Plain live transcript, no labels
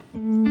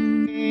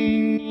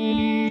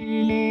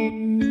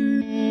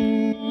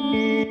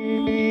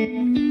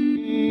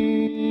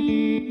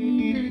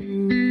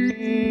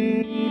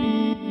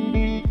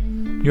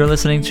You're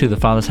listening to the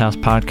Father's House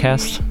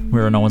podcast.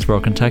 We're in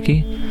Owensboro,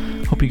 Kentucky.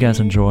 Hope you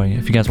guys enjoy.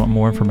 If you guys want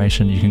more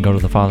information, you can go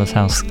to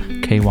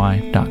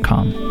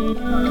thefathershouseky.com.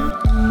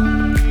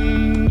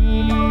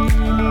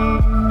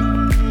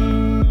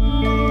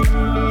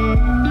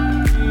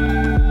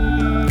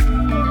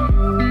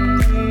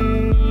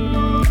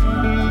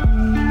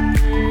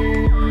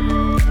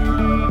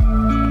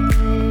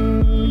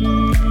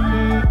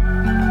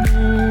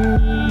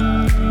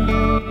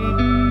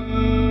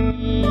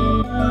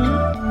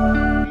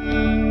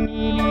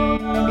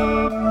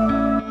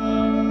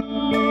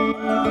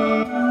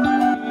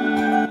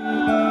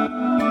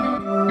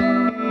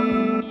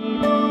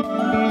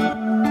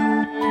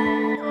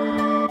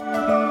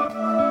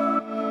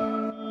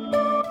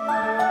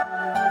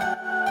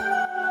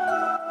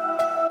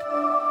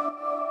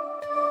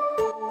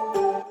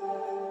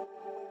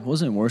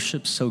 Wasn't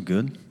worship so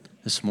good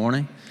this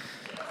morning?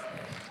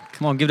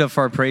 Come on, give it up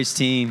for our praise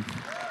team.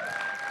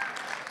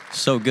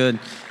 So good.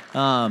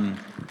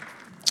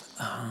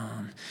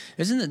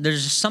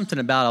 There's just something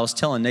about, I was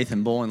telling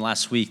Nathan Bowen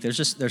last week,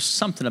 there's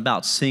something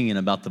about singing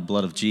about the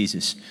blood of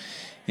Jesus.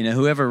 You know,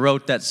 whoever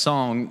wrote that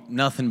song,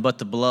 Nothing But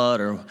the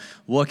Blood, or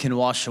What Can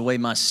Wash Away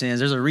My Sins,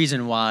 there's a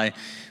reason why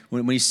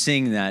when we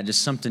sing that,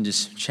 just something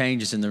just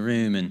changes in the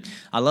room. And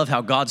I love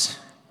how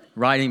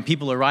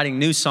people are writing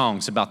new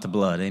songs about the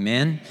blood,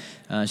 amen?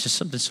 It's just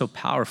something so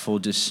powerful,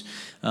 just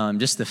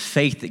the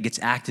faith that gets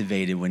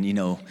activated when,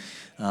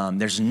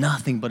 there's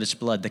nothing but His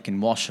blood that can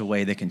wash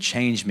away, that can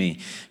change me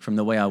from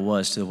the way I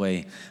was to the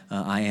way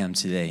I am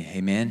today,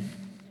 amen?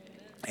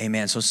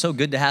 Amen. So it's so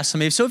good to have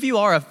somebody. So if you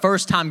are a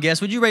first-time guest,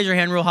 would you raise your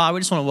hand real high? We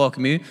just want to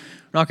welcome you. We're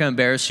not going to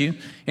embarrass you.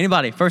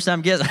 Anybody,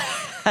 first-time guest?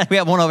 We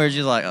have one over here.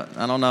 She's like,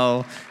 I don't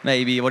know,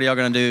 maybe. What are y'all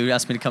going to do?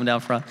 Ask me to come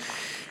down front.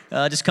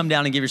 Just come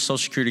down and give your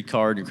social security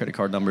card, your credit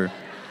card number.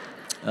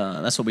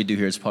 That's what we do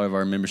here as part of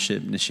our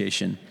membership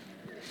initiation.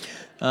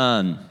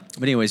 But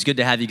anyways, good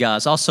to have you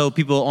guys. Also,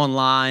 people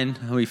online,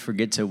 we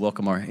forget to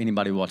welcome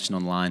anybody watching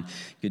online.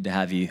 Good to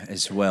have you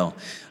as well.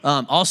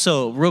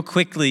 Also, real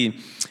quickly,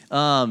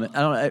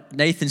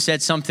 Nathan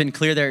said something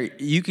clear there.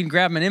 You can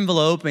grab an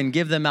envelope and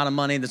give the amount of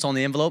money that's on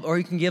the envelope, or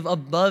you can give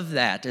above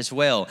that as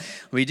well.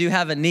 We do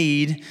have a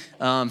need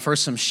for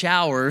some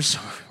showers.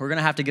 We're going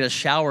to have to get a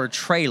shower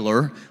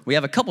trailer. We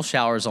have a couple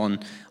showers on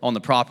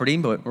the property,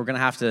 but we're going to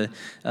have to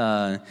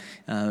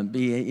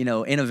be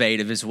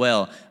innovative as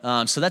well.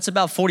 So that's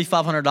about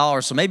 $4,500.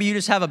 So maybe you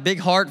just have a big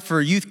heart for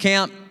youth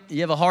camp.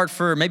 You have a heart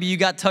for, maybe you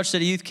got touched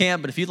at a youth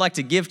camp, but if you'd like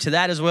to give to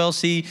that as well,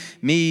 see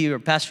me or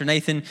Pastor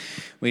Nathan,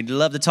 we'd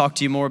love to talk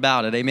to you more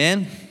about it.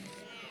 Amen?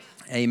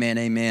 Amen,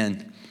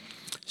 amen.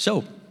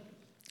 So,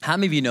 how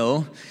many of you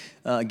know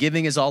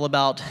giving is all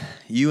about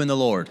you and the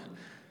Lord?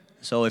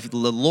 So if the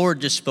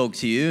Lord just spoke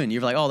to you and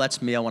you're like, oh,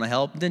 that's me, I want to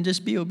help, then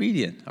just be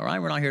obedient, all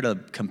right? We're not here to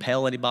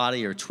compel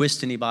anybody or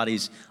twist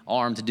anybody's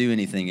arm to do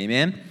anything,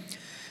 amen?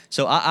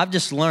 So I've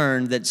just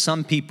learned that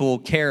some people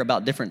care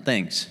about different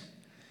things.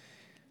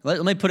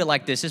 Let me put it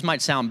like this. This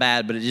might sound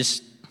bad, but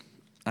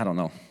I don't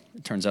know.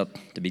 It turns out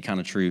to be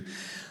kind of true.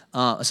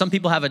 Some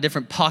people have a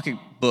different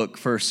pocketbook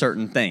for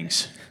certain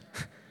things.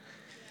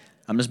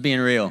 I'm just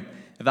being real.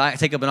 If I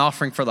take up an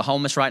offering for the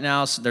homeless right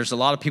now, there's a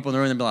lot of people in the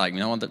room that be like,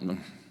 you know what?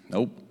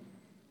 Nope.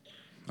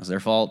 That's their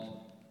fault.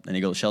 Then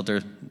you go to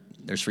shelter.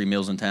 There's free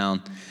meals in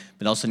town.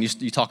 But all of a sudden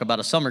you talk about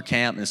a summer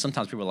camp, and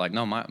sometimes people are like,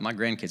 no, my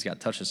grandkids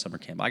got touched at summer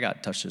camp. I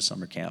got touched at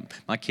summer camp.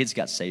 My kids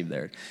got saved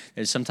there.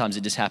 And sometimes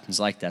it just happens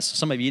like that. So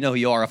some of you know who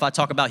you are. If I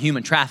talk about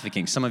human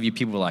trafficking, some of you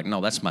people are like,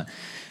 no,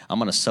 I'm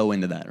going to sow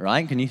into that,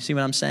 right? Can you see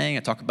what I'm saying? I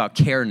talk about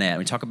CareNet.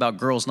 We talk about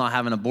girls not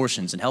having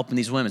abortions and helping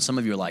these women. Some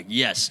of you are like,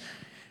 yes,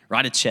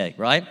 write a check,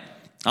 right?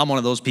 I'm one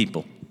of those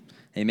people.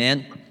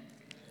 Amen?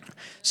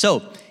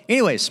 So,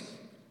 anyways,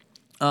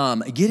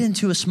 get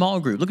into a small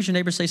group. Look at your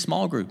neighbor, say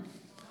small group.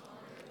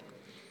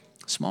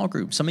 Small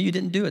group. Some of you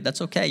didn't do it.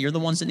 That's okay. You're the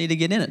ones that need to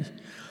get in it.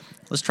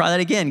 Let's try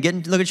that again.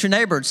 Look at your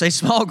neighbor and say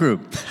small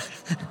group.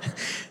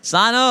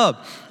 Sign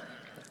up.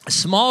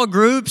 Small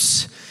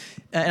groups,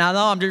 and I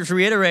know I'm just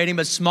reiterating,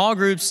 but small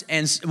groups,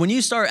 and when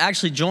you start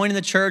actually joining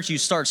the church, you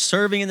start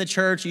serving in the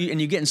church,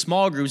 and you get in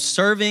small groups.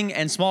 Serving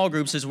and small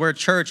groups is where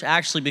church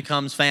actually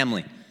becomes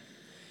family.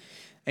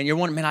 And you're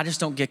wondering, man, I just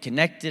don't get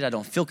connected. I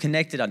don't feel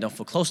connected. I don't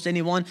feel close to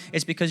anyone.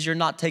 It's because you're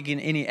not taking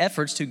any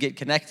efforts to get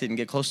connected and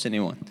get close to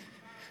anyone.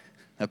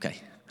 Okay,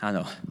 I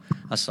know.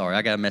 I'm sorry.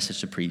 I got a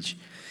message to preach.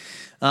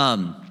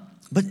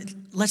 But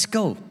let's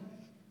go.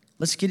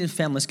 Let's get in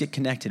family. Let's get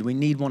connected. We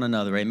need one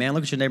another. Amen.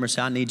 Look at your neighbor and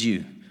say, I need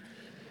you.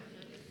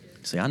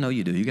 Say, I know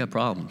you do. You got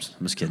problems.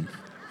 I'm just kidding.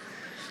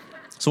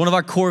 So one of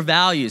our core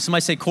values,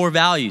 somebody say core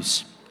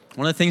values.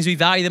 One of the things we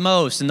value the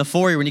most in the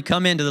foyer when you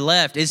come in to the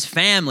left is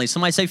family.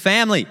 Somebody say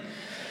family.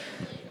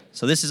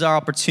 So this is our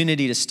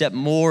opportunity to step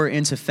more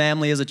into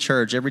family as a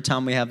church every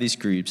time we have these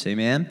groups.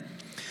 Amen.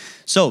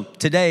 So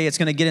today it's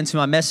going to get into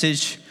my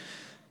message.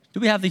 Do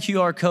we have the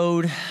QR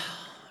code?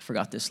 I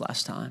forgot this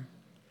last time.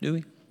 Do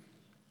we?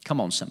 Come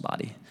on,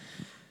 somebody.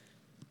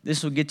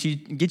 This will get you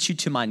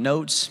to my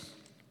notes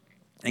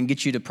and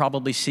get you to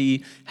probably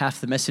see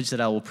half the message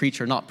that I will preach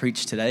or not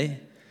preach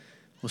today.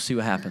 We'll see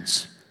what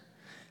happens.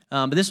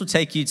 But this will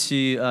take you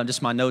to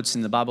just my notes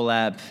in the Bible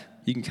app.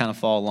 You can kind of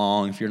follow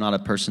along if you're not a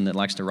person that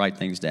likes to write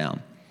things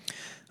down.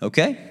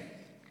 Okay?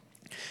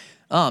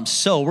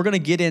 So we're going to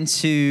get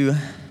into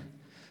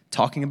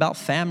talking about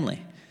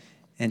family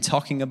and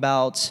talking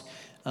about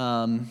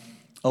a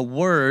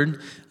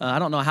word. I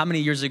don't know how many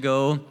years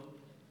ago,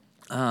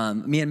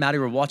 me and Maddie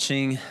were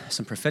watching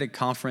some prophetic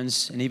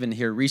conference and even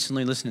here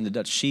recently listening to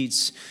Dutch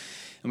Sheets.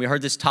 And we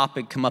heard this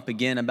topic come up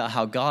again about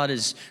how God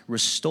is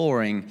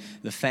restoring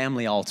the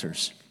family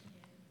altars.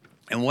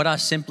 And what I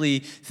simply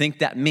think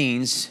that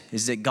means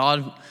is that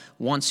God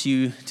wants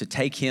you to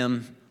take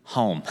him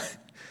home.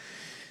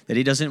 That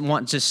he doesn't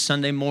want just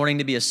Sunday morning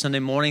to be a Sunday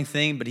morning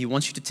thing, but he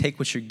wants you to take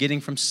what you're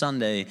getting from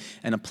Sunday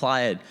and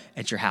apply it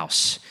at your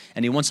house.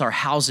 And he wants our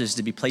houses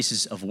to be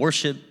places of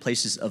worship,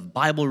 places of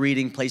Bible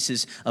reading,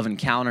 places of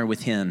encounter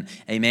with him.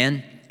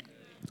 Amen?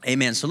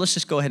 Amen. So let's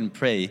just go ahead and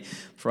pray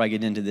before I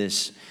get into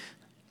this.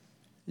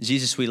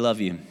 Jesus, we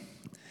love you.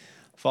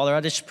 Father,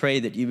 I just pray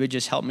that you would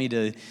just help me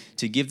to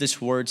give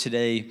this word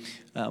today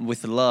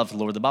with love,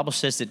 Lord. The Bible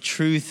says that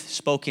truth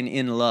spoken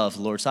in love,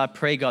 Lord. So I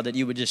pray, God, that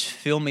you would just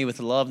fill me with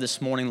love this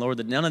morning, Lord,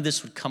 that none of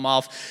this would come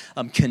off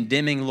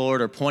condemning,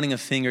 Lord, or pointing a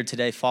finger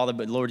today, Father.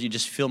 But, Lord, you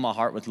just fill my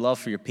heart with love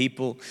for your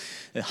people.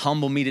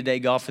 Humble me today,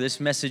 God, for this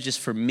message is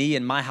for me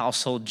and my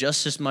household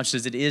just as much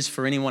as it is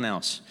for anyone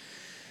else.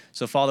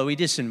 So, Father, we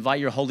just invite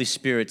your Holy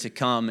Spirit to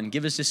come and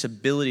give us this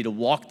ability to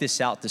walk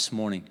this out this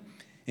morning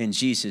in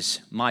Jesus'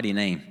 mighty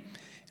name.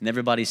 And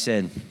everybody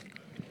said,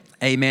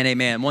 amen,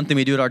 amen. One thing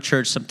we do at our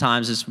church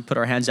sometimes is we put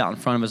our hands out in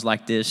front of us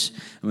like this,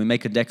 and we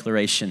make a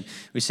declaration.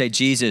 We say,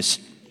 Jesus,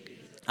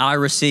 I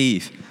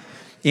receive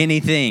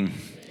anything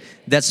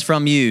that's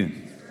from you.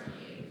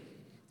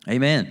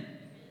 Amen.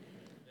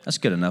 That's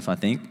good enough, I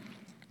think.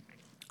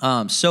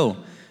 All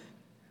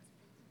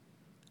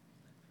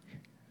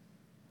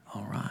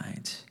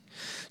right.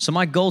 So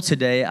my goal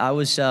today, I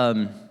was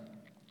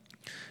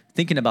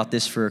thinking about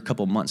this for a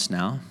couple months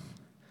now.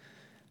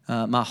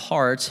 My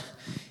heart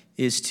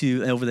is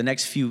to, over the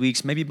next few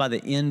weeks, maybe by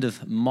the end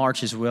of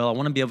March as well, I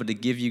want to be able to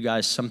give you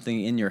guys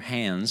something in your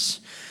hands,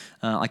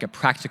 like a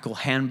practical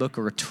handbook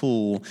or a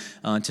tool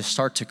to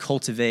start to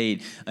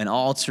cultivate an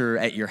altar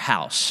at your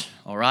house,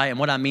 all right? And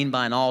what I mean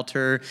by an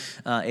altar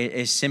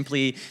is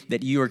simply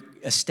that you are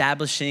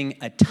establishing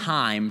a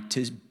time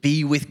to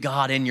be with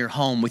God in your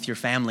home, with your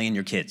family and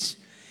your kids.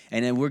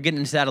 And then we're getting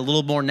into that a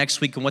little more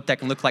next week and what that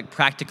can look like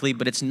practically,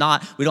 but it's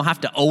not, we don't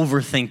have to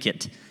overthink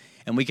it.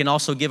 And we can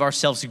also give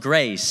ourselves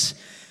grace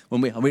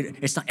when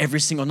it's not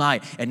every single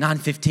night at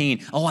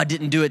 9:15. Oh, I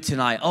didn't do it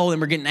tonight. Oh, and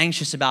we're getting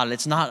anxious about it.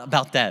 It's not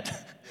about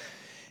that.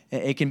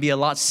 It can be a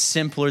lot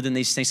simpler than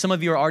these things. Some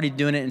of you are already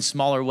doing it in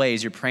smaller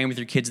ways. You're praying with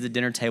your kids at the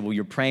dinner table.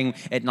 You're praying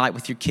at night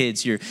with your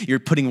kids. You're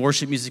putting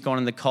worship music on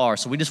in the car.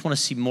 So we just want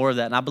to see more of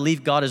that. And I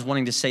believe God is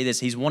wanting to say this.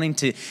 He's wanting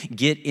to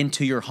get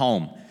into your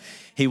home.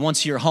 He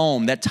wants your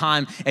home, that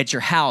time at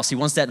your house. He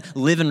wants that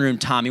living room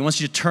time. He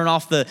wants you to turn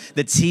off the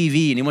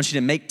TV, and he wants you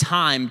to make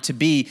time to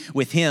be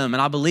with him.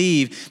 And I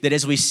believe that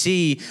as we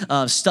see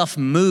stuff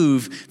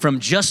move from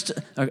just,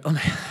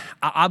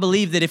 I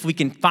believe that if we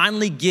can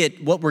finally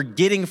get what we're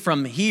getting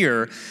from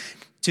here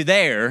to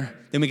there,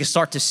 then we can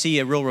start to see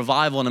a real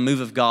revival and a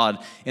move of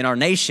God in our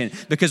nation,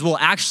 because we'll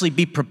actually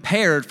be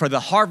prepared for the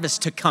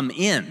harvest to come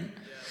in.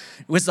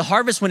 With the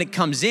harvest, when it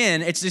comes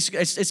in,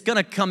 it's going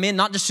to come in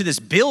not just to this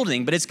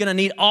building, but it's going to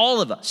need all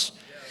of us.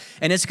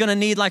 And it's going to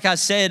need, like I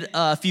said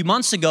a few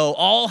months ago,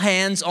 all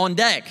hands on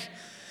deck.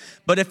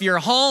 But if your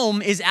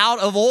home is out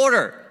of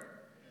order,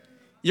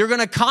 you're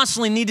going to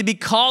constantly need to be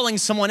calling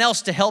someone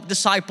else to help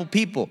disciple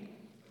people.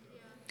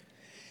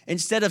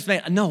 Instead of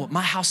saying, no,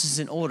 my house is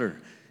in order.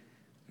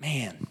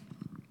 Man,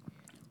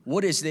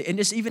 what is and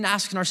just even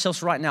asking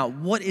ourselves right now,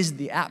 what is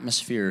the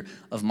atmosphere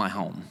of my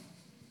home?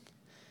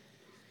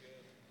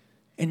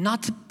 And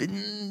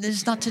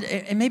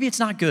and maybe it's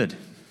not good.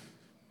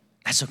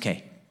 That's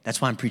okay.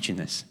 That's why I'm preaching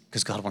this,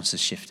 because God wants to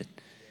shift it.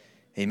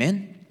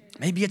 Amen?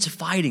 Maybe it's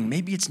fighting.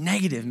 Maybe it's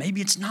negative.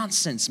 Maybe it's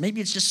nonsense. Maybe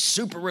it's just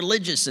super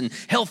religious and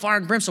hellfire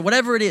and brimstone.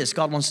 Whatever it is,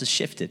 God wants to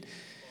shift it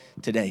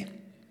today.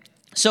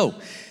 So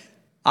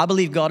I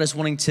believe God is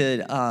wanting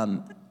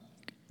to,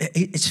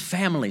 it's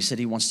families that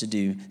he wants to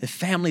do. The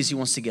families he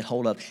wants to get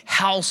hold of.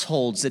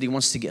 Households that he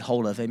wants to get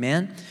hold of.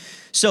 Amen?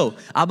 So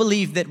I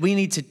believe that we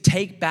need to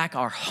take back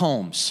our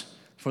homes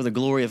for the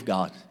glory of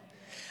God.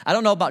 I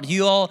don't know about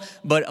you all,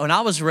 but when I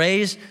was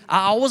raised,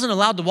 I wasn't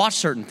allowed to watch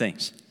certain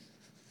things.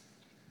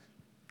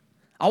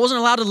 I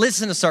wasn't allowed to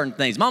listen to certain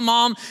things. My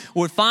mom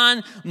would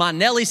find my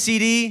Nelly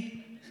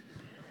CD.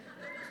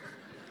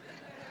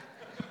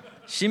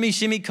 Shimmy,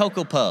 shimmy,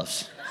 Cocoa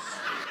Puffs.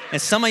 And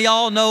some of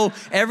y'all know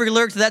every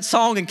lyric to that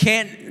song and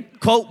can't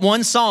quote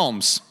one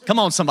Psalms. Come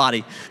on,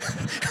 somebody.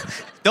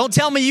 Don't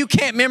tell me you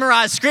can't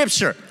memorize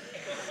scripture.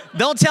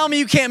 Don't tell me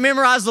you can't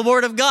memorize the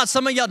word of God.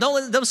 Some of y'all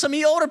don't. Some of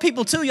you older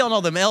people too, y'all know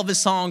them Elvis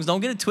songs.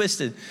 Don't get it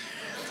twisted.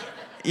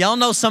 Y'all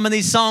know some of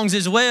these songs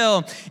as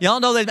well.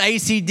 Y'all know the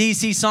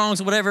AC/DC songs,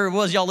 whatever it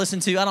was y'all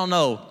listened to. I don't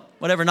know.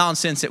 Whatever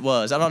nonsense it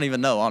was. I don't even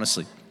know,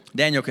 honestly.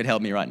 Daniel could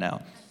help me right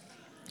now.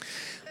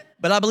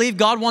 But I believe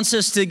God wants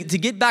us to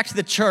get back to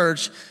the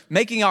church,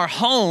 making our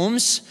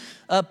homes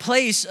a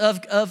place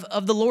of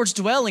the Lord's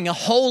dwelling, a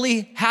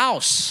holy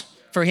house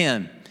for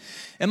him.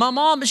 And my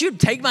mom, she would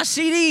take my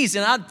CDs,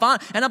 and I'd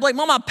be like,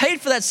 Mom, I paid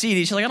for that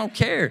CD. She's like, I don't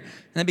care. And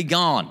they'd be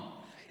gone.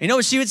 You know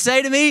what she would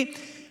say to me?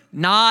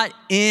 Not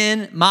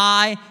in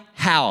my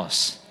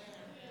house.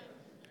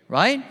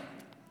 Right?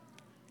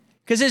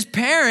 Because as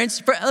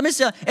parents, let me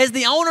say, as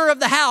the owner of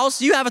the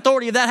house, you have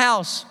authority of that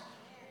house.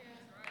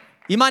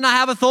 You might not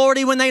have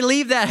authority when they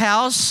leave that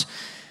house,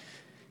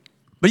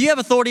 but you have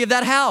authority of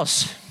that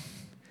house.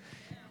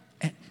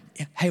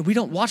 Hey, we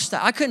don't watch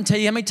that. I couldn't tell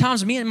you how many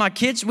times me and my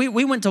kids, we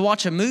went to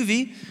watch a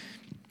movie.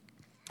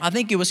 I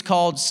think it was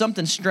called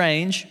Something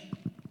Strange.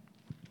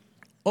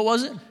 What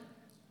was it?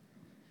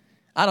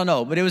 I don't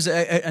know, but it was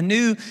a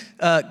new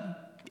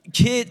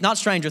kid, not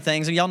Stranger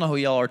Things. Y'all know who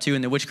y'all are too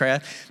in the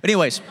witchcraft. But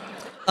anyways,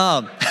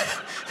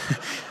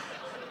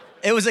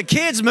 it was a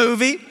kid's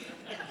movie.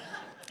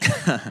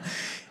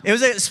 It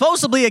was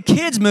supposedly a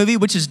kid's movie,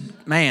 which is,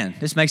 man,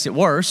 this makes it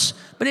worse.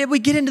 But we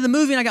get into the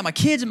movie, and I got my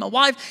kids and my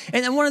wife,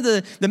 and then one of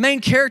the main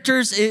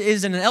characters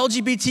is an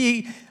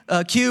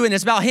LGBTQ, and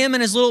it's about him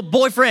and his little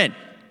boyfriend.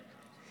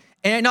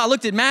 And I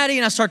looked at Maddie,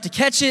 and I started to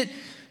catch it,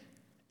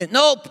 and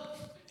nope,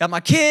 got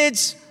my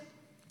kids,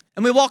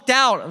 and we walked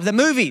out of the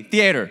movie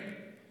theater,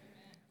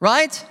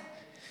 right?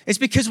 It's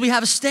because we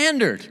have a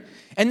standard,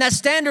 and that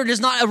standard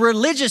is not a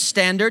religious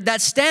standard.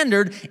 That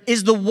standard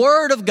is the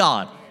Word of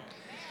God.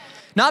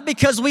 Not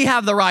because we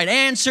have the right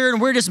answer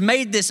and we're just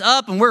made this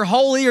up and we're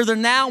holier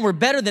than thou and we're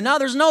better than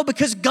others. No,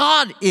 because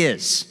God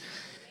is.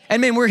 I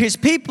mean, we're his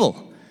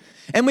people.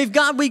 And we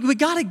got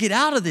to get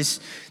out of this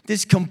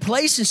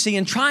complacency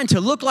and trying to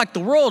look like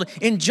the world.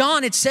 In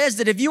John, it says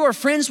that if you are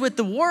friends with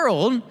the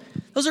world,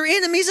 those are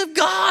enemies of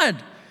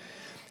God.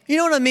 You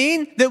know what I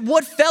mean? That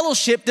what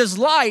fellowship does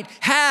light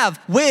have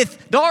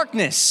with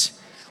darkness?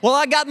 Well,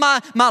 I got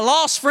my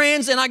lost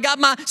friends and I got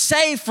my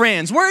saved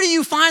friends. Where do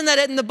you find that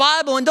in the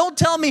Bible? And don't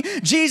tell me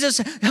Jesus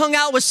hung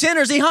out with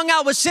sinners. He hung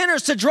out with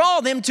sinners to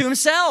draw them to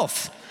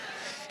himself.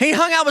 He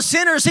hung out with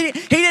sinners. He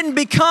didn't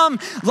become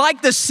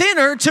like the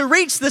sinner to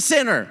reach the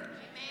sinner.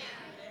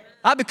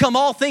 I become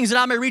all things that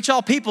I may reach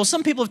all people.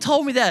 Some people have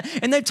told me that,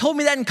 and they've told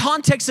me that in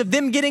context of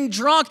them getting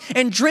drunk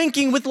and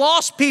drinking with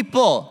lost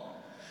people.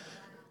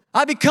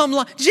 I become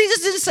like,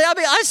 Jesus didn't say,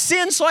 I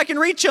sin so I can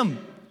reach them.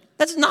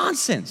 That's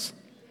nonsense.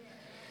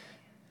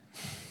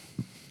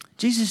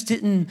 Jesus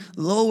didn't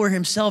lower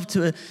himself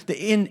to the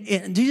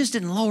end. Jesus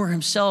didn't lower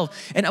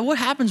himself. And what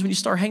happens when you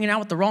start hanging out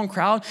with the wrong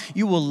crowd?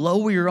 You will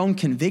lower your own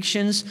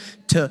convictions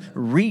to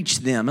reach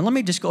them. And let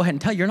me just go ahead and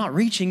tell you, you're not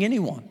reaching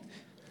anyone.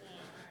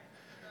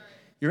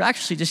 You're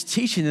actually just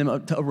teaching them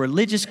a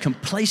religious,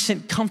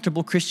 complacent,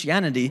 comfortable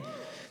Christianity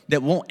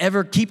that won't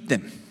ever keep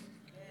them.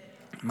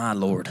 My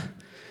Lord.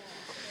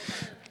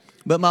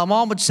 But my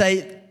mom would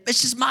say,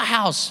 this is my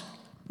house.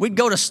 We'd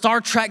go to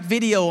Star Trek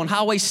video on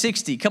Highway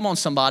 60. Come on,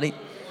 somebody.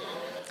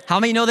 How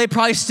many know they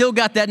probably still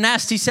got that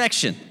nasty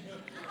section?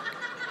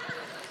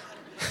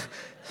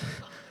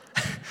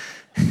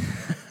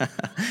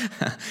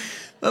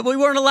 But we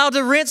weren't allowed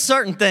to rent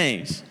certain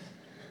things.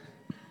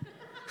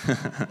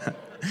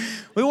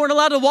 We weren't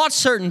allowed to watch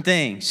certain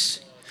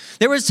things.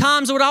 There was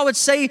times when I would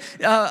say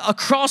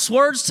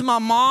crosswords to my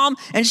mom,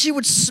 and she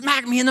would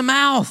smack me in the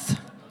mouth.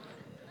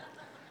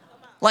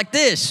 Like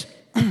this.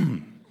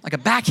 Like a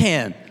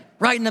backhand.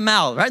 Right in the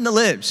mouth, right in the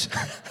lips.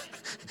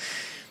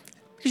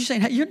 She's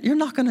saying, hey, you're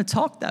not going to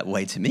talk that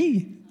way to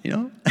me, you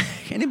know?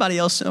 Anybody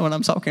else know what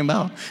I'm talking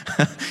about?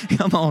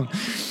 Come on.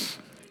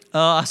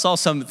 I saw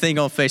something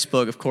on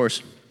Facebook, of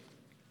course.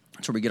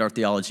 That's where we get our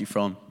theology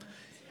from.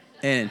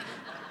 And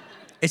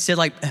it said,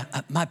 like,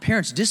 my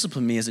parents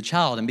disciplined me as a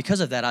child, and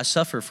because of that, I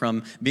suffer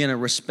from being a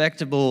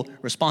respectable,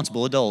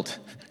 responsible adult.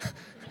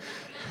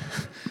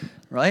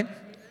 Right?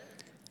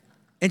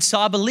 And so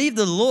I believe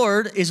the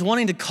Lord is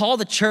wanting to call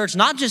the church,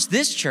 not just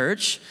this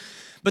church,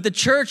 but the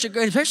church,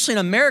 especially in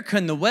America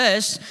and the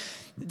West,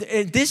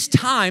 at this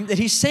time that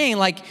he's saying,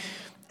 like,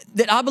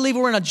 that I believe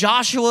we're in a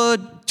Joshua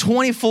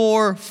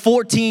 24,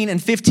 14,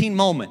 and 15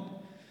 moment.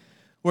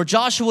 Where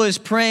Joshua is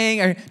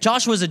praying, or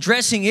Joshua is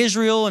addressing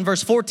Israel, and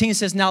verse 14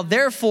 says, now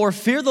therefore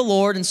fear the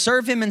Lord and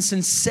serve him in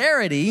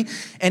sincerity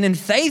and in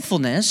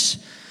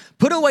faithfulness.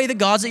 Put away the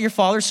gods that your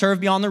fathers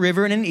served beyond the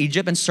river and in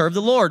Egypt and serve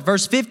the Lord.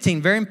 Verse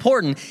 15, very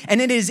important. And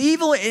it is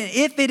evil,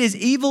 if it is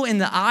evil in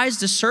the eyes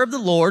to serve the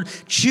Lord,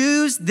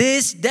 choose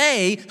this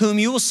day whom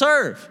you will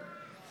serve.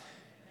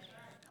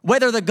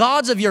 Whether the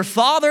gods of your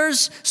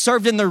fathers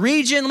served in the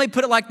region, let me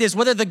put it like this,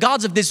 whether the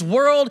gods of this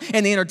world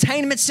and the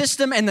entertainment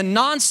system and the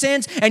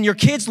nonsense and your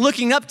kids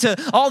looking up to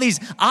all these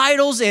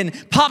idols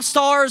and pop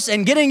stars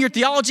and getting your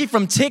theology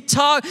from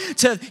TikTok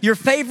to your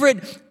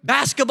favorite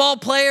basketball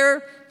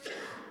player.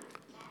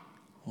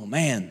 Oh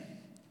man,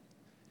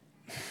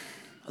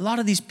 a lot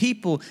of these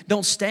people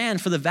don't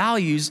stand for the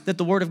values that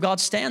the Word of God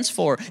stands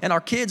for, and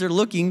our kids are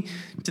looking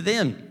to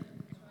them.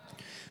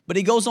 But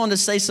he goes on to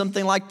say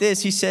something like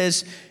this. He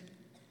says,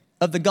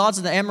 of the gods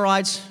of the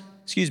Amorites,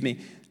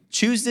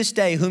 Choose this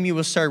day whom you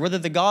will serve, whether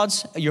the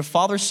gods your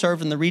fathers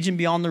served in the region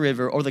beyond the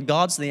river or the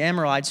gods of the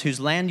Amorites whose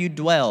land you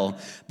dwell.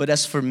 But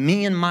as for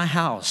me and my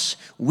house,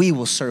 we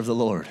will serve the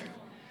Lord.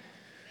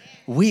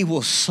 We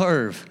will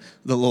serve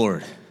the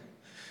Lord.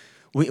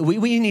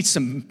 We need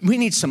some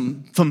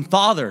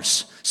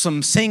fathers,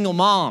 some single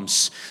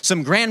moms,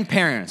 some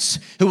grandparents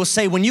who will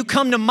say, when you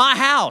come to my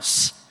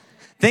house,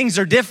 things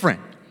are different.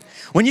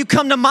 When you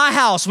come to my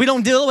house, we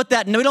don't deal with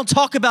that. No, we don't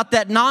talk about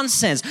that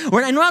nonsense.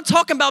 We're not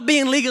talking about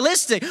being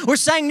legalistic. We're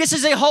saying this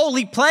is a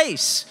holy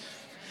place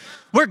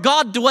where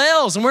God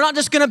dwells, and we're not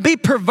just going to be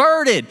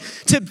perverted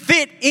to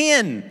fit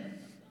in.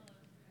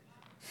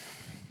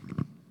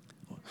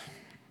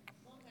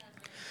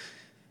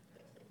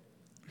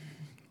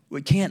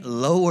 We can't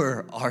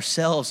lower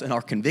ourselves and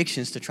our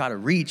convictions to try to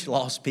reach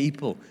lost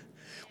people.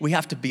 We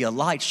have to be a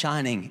light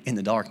shining in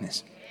the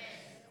darkness.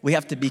 We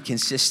have to be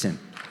consistent.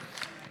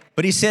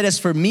 But he said, as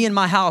for me and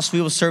my house,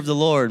 we will serve the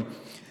Lord.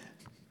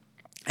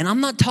 And I'm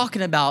not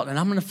talking about, and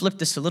I'm going to flip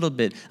this a little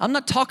bit, I'm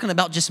not talking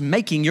about just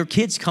making your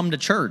kids come to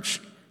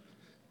church.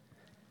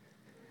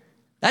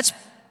 That's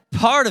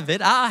part of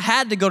it. I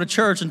had to go to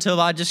church until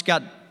I just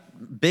got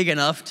big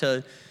enough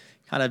to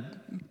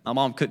my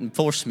mom couldn't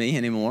force me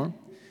anymore.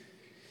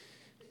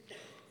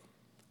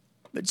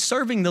 But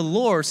serving the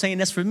Lord,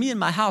 saying, as for me and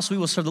my house, we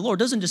will serve the Lord,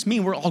 doesn't just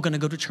mean we're all going to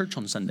go to church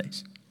on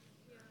Sundays.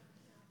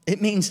 It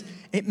means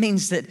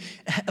that,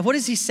 what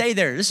does he say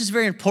there? This is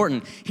very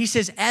important. He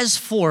says, as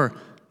for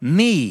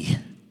me,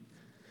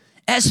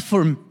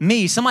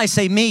 somebody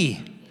say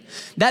me.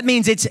 That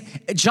means it's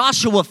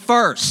Joshua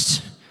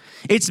first.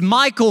 It's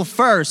Michael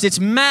first. It's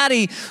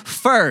Maddie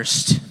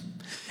first.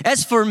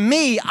 As for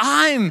me,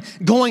 I'm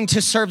going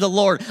to serve the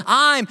Lord.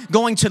 I'm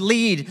going to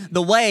lead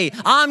the way.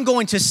 I'm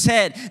going to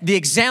set the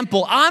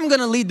example. I'm going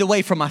to lead the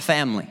way for my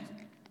family.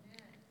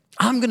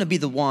 I'm going to be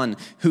the one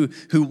who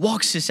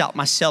walks this out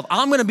myself.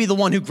 I'm going to be the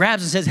one who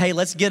grabs and says, hey,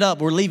 let's get up.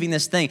 We're leaving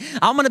this thing.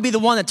 I'm going to be the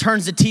one that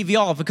turns the TV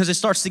off because it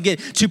starts to get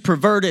too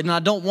perverted, and I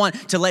don't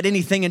want to let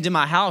anything into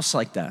my house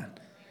like that.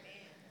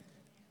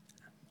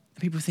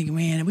 People are thinking,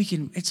 man,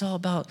 it's all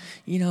about,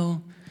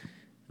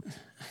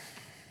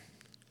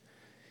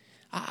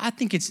 I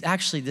think it's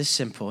actually this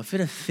simple. If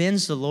it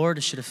offends the Lord,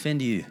 it should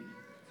offend you.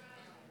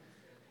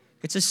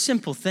 It's a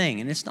simple thing,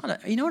 and it's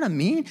not you know what I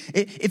mean?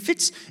 If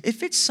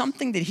it's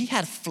something that he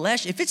had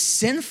flesh, if it's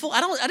sinful,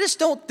 I just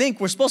don't think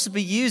we're supposed to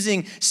be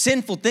using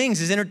sinful things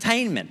as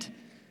entertainment,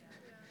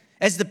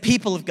 as the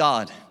people of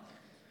God.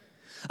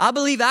 I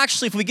believe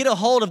actually if we get a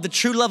hold of the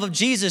true love of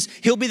Jesus,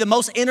 he'll be the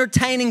most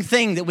entertaining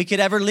thing that we could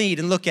ever lead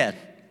and look at.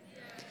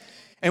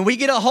 And we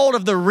get a hold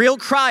of the real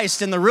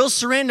Christ and the real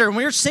surrender, and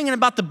we're singing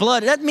about the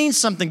blood, that means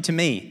something to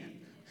me.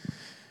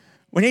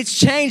 When it's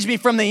changed me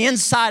from the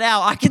inside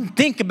out, I can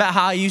think about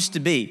how I used to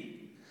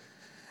be.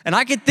 And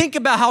I can think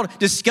about how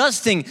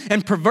disgusting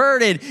and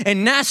perverted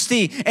and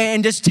nasty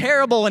and just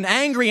terrible and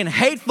angry and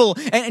hateful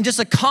and just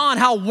a con,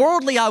 how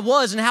worldly I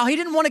was, and how he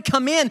didn't want to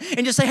come in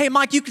and just say, hey,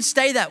 Mike, you can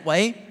stay that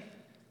way.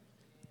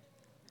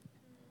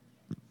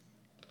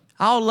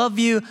 I'll love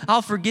you.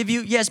 I'll forgive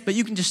you. Yes, but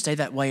you can just stay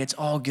that way. It's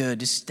all good.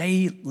 Just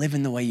stay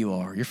living the way you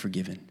are. You're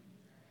forgiven.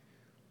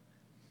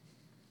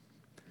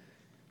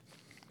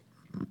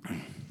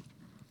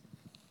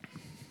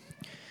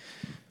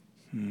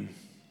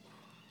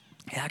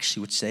 He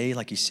actually would say,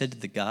 like he said to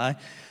the guy,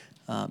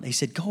 he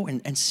said, go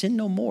and sin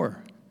no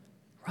more,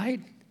 right?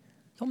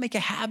 Don't make a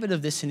habit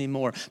of this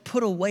anymore.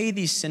 Put away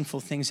these sinful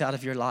things out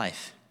of your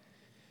life.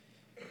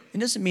 It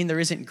doesn't mean there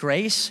isn't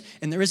grace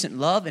and there isn't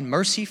love and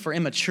mercy for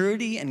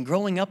immaturity and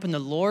growing up in the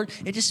Lord.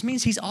 It just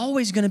means he's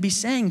always going to be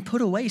saying,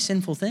 put away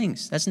sinful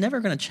things. That's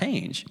never going to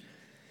change.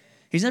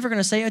 He's never going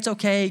to say, it's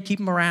okay, keep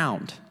them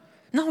around.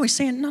 No, he's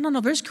saying,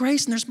 no, there's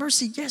grace and there's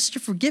mercy. Yes,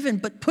 you're forgiven,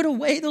 but put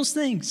away those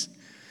things.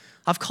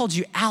 I've called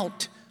you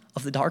out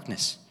of the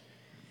darkness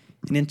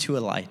and into a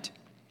light.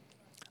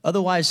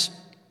 Otherwise,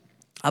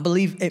 I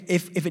believe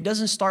if it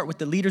doesn't start with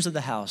the leaders of the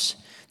house,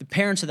 the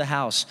parents of the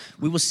house,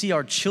 we will see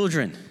our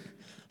children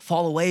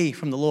fall away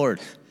from the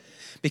Lord.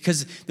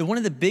 Because one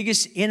of the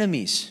biggest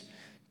enemies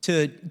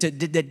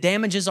that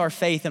damages our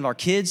faith and our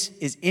kids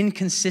is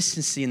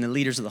inconsistency in the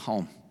leaders of the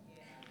home.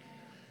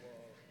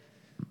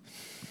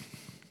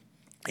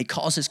 It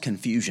causes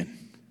confusion.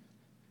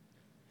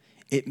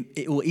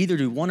 It will either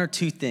do one or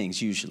two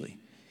things usually.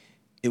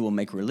 It will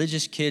make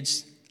religious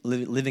kids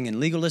living in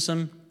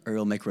legalism, or it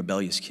will make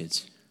rebellious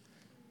kids.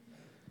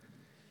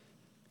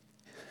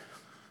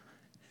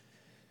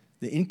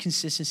 The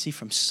inconsistency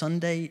from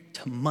Sunday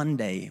to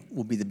Monday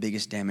will be the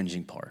biggest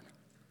damaging part.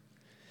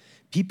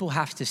 People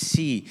have to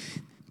see.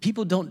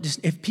 People don't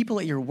just, if people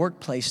at your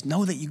workplace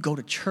know that you go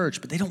to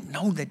church, but they don't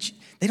know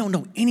they don't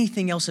know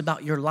anything else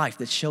about your life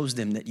that shows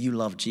them that you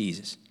love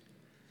Jesus.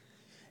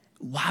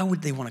 Why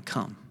would they want to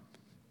come?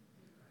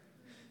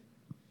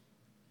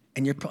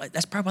 And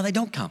that's probably why they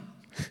don't come.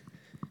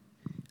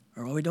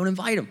 Or why we don't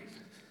invite them.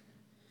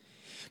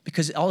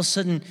 Because all of a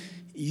sudden,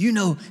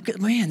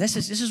 man, this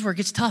is where it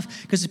gets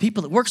tough. Because the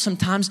people at work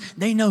sometimes,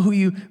 they know who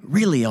you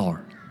really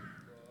are.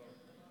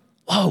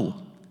 Whoa.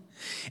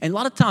 And a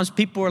lot of times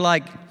people are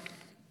like,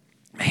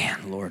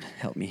 Lord,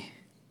 help me.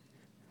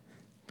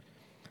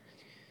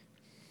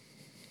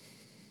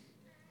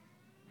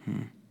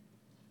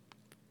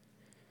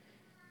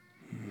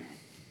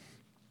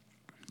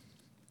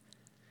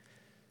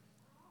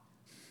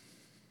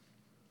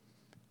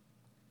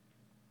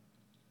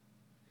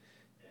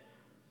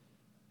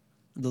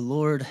 The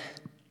Lord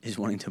is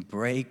wanting to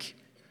break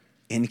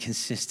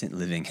inconsistent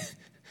living.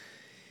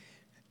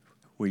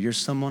 Where you're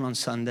someone on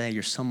Sunday,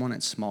 you're someone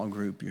at small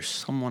group, you're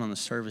someone on the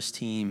service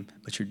team,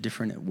 but you're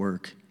different at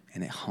work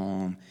and at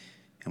home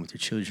and with your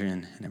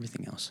children and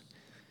everything else.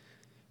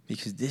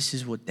 Because this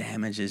is what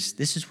damages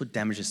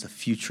the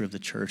future of the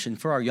church. And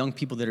for our young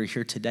people that are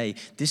here today,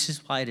 this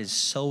is why it is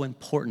so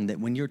important that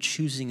when you're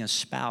choosing a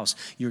spouse,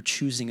 you're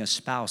choosing a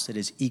spouse that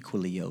is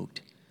equally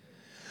yoked.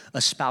 A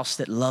spouse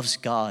that loves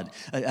God,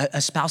 a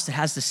spouse that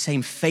has the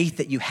same faith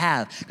that you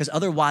have, because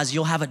otherwise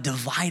you'll have a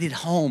divided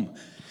home.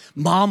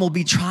 Mom will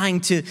be trying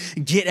to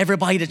get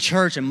everybody to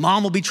church, and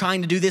mom will be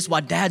trying to do this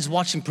while dad's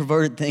watching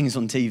perverted things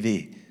on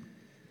TV.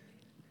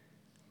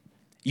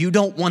 You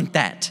don't want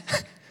that.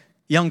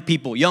 Young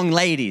people, young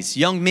ladies,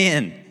 young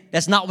men,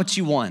 that's not what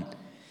you want.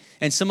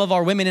 And some of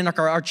our women in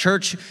our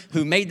church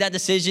who made that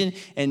decision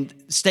and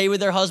stay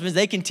with their husbands,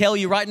 they can tell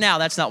you right now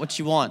that's not what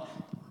you want.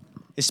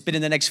 Is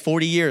spending the next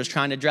 40 years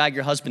trying to drag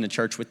your husband to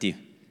church with you.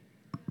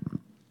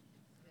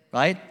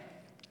 Right?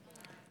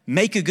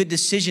 Make a good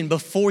decision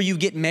before you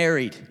get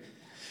married.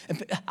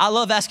 I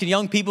love asking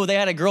young people, they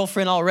had a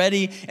girlfriend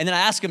already, and then I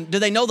ask them, do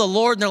they know the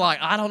Lord? And they're like,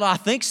 I don't know, I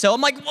think so. I'm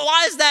like, well,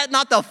 why is that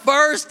not the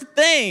first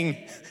thing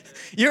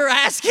you're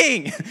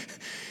asking?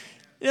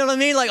 You know what I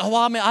mean? Like, oh,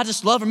 well, I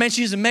just love her. Man,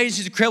 she's amazing.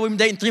 She's incredible. We've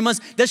been dating 3 months.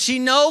 Does she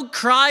know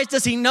Christ?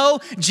 Does he know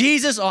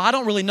Jesus? Oh, I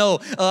don't really know.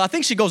 I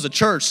think she goes to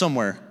church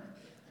somewhere.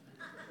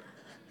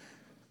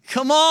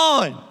 Come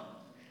on.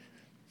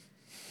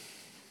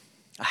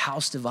 A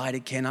house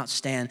divided cannot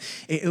stand.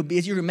 You're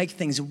going to make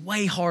things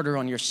way harder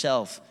on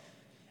yourself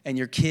and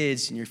your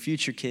kids and your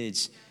future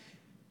kids.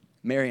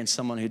 Marrying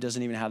someone who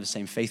doesn't even have the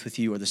same faith with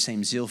you or the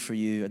same zeal for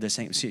you or the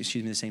same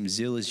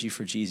zeal as you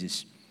for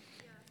Jesus.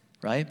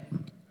 Right?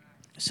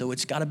 So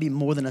it's got to be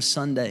more than a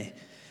Sunday.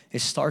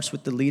 It starts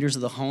with the leaders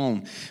of the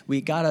home.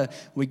 We gotta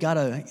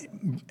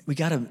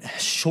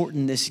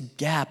shorten this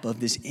gap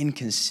of this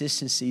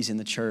inconsistencies in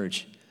the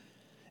church.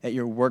 At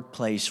your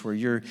workplace where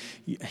you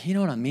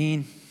know what I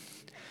mean?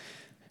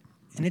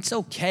 And it's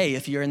okay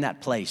if you're in that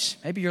place.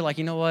 Maybe you're like,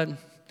 you know what?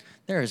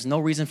 There is no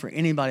reason for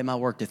anybody in my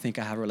work to think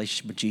I have a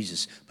relationship with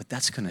Jesus, but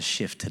that's going to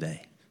shift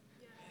today.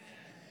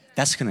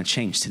 That's going to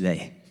change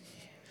today.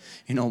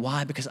 You know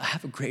why? Because I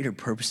have a greater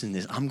purpose in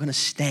this. I'm going to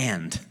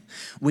stand.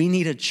 We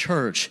need a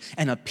church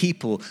and a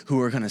people who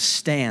are going to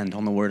stand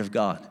on the word of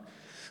God,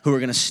 who are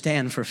going to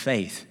stand for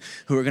faith,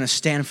 who are going to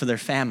stand for their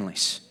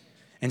families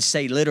and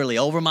say literally,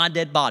 over my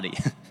dead body,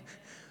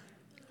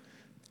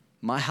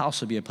 my house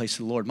will be a place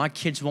of the Lord. My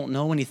kids won't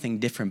know anything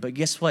different, but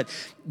guess what?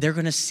 They're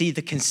going to see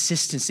the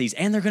consistencies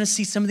and they're going to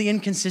see some of the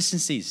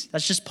inconsistencies.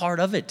 That's just part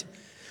of it.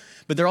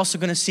 But they're also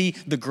going to see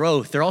the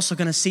growth. They're also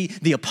going to see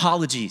the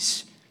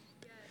apologies.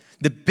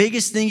 The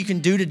biggest thing you can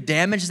do to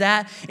damage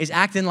that is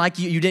acting like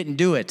you didn't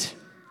do it.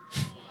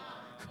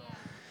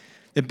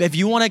 If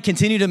you want to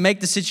continue to make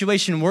the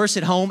situation worse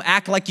at home,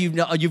 act like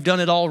you've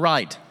done it all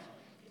right.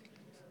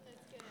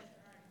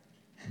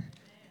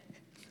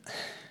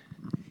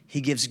 He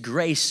gives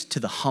grace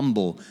to the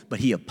humble, but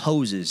he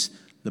opposes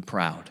the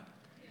proud.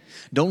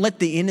 Don't let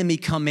the enemy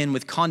come in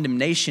with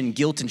condemnation,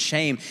 guilt, and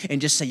shame and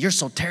just say, you're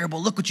so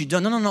terrible. Look what you've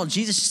done. No.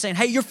 Jesus is saying,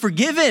 hey, you're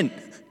forgiven.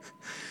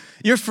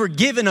 You're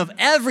forgiven of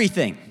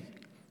everything.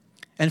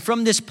 And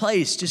from this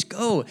place, just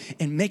go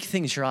and make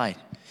things right.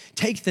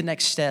 Take the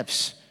next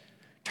steps.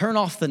 Turn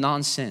off the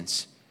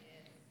nonsense.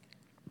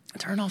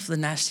 Turn off the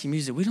nasty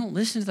music. We don't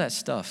listen to that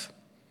stuff.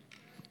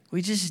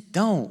 We just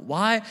don't.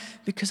 Why?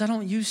 Because I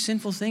don't use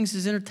sinful things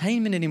as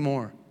entertainment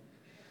anymore.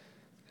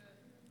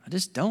 I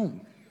just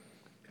don't.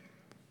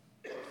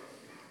 I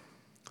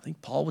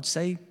think Paul would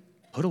say,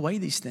 put away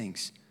these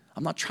things.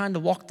 I'm not trying to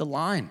walk the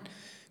line.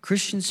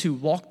 Christians who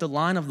walk the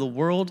line of the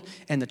world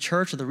and the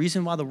church are the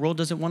reason why the world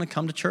doesn't want to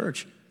come to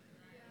church.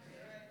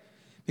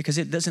 Because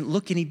it doesn't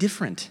look any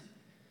different.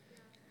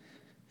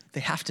 They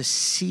have to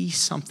see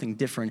something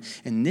different.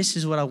 And this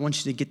is what I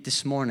want you to get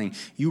this morning.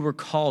 You were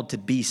called to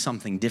be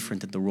something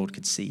different that the world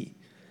could see.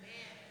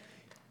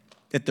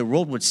 That the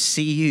world would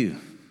see you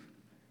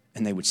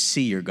and they would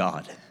see your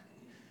God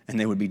and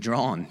they would be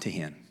drawn to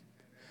him.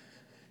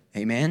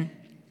 Amen?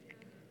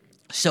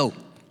 So,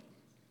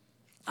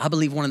 I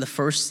believe one of the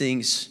first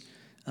things,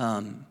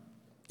 first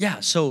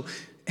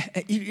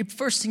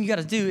thing you got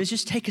to do is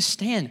just take a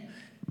stand.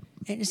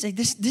 And say,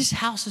 this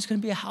house is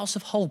going to be a house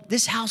of hope.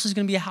 This house is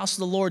going to be a house of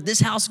the Lord. This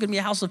house is going to be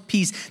a house of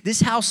peace.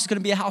 This house is going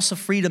to be a house of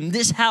freedom.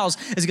 This house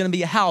is going to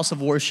be a house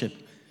of worship.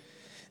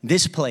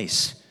 This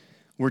place,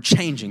 we're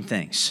changing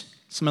things.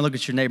 Somebody look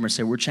at your neighbor and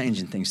say, we're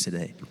changing things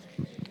today.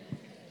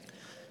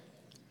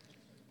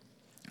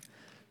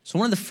 So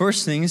one of the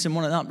first things, and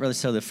not really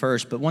say the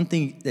first, but one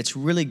thing that's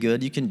really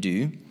good you can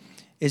do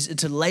is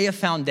to lay a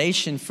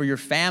foundation for your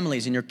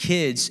families and your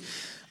kids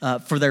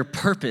for their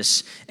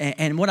purpose.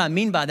 And what I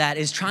mean by that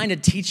is trying to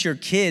teach your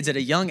kids at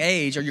a young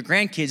age or your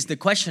grandkids the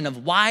question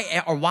of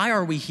why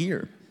are we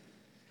here?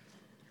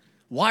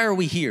 Why are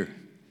we here?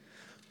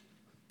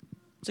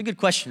 It's a good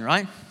question,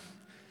 right?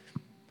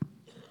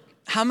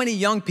 How many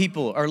young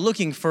people are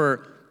looking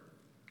for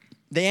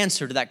the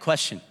answer to that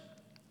question?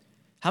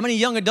 How many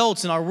young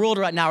adults in our world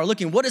right now are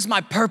looking, what is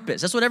my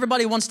purpose? That's what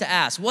everybody wants to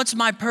ask. What's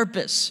my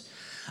purpose?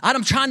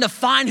 I'm trying to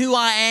find who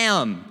I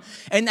am.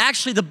 And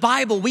actually the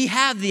Bible, we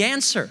have the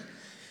answer.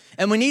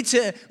 And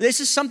this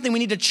is something we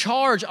need to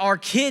charge our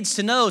kids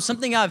to know.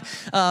 Something I've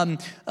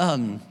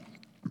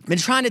been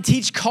trying to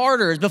teach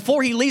Carter is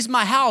before he leaves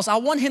my house, I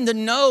want him to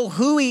know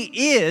who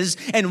he is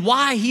and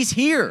why he's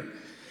here.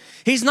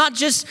 He's not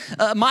just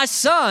my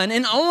son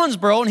in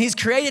Owensboro, and he's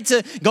created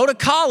to go to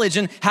college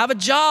and have a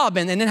job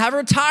and then have a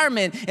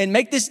retirement and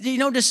make this,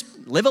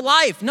 just live a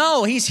life.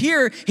 No, he's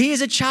here. He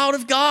is a child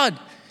of God.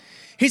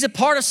 He's a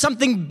part of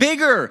something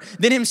bigger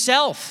than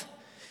himself.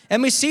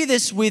 And we see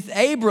this with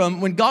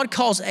Abram. When God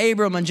calls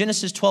Abram in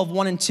Genesis 12,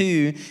 1 and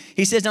 2,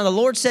 he says, now the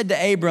Lord said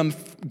to Abram,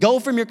 go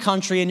from your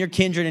country and your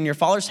kindred and your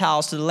father's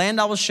house to the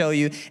land I will show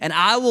you, and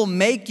I will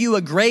make you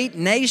a great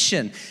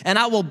nation, and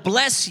I will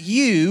bless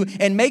you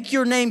and make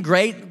your name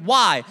great.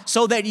 Why?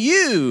 So that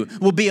you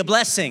will be a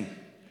blessing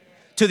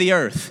to the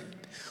earth.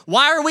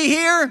 Why are we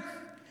here?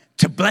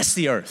 To bless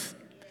the earth.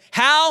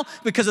 How?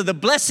 Because of the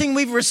blessing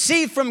we've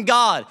received from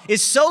God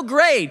is so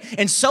great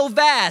and so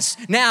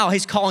vast. Now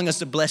he's calling us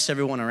to bless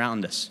everyone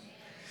around us.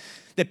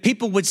 That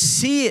people would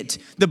see it,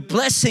 the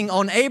blessing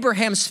on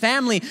Abraham's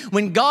family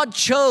when God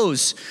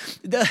chose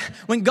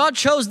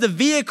the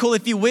vehicle,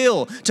 if you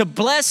will, to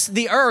bless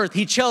the earth,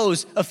 he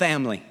chose a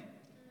family.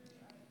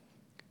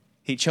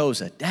 He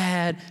chose a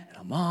dad and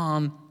a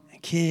mom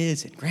and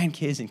kids and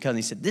grandkids and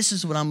cousins. He said, this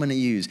is what I'm going to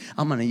use.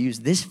 I'm going to use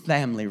this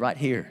family right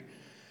here.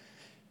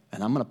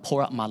 And I'm going to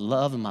pour out my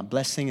love and my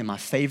blessing and my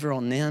favor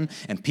on them.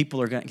 And people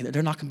they're not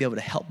going to be able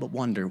to help but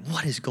wonder,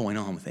 what is going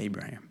on with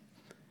Abraham?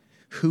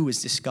 Who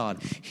is this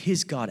God?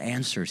 His God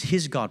answers.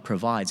 His God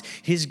provides.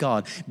 His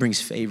God brings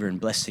favor and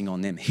blessing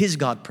on them. His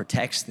God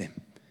protects them.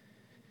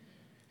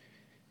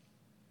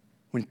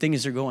 When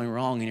things are going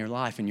wrong in your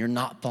life and you're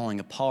not falling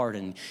apart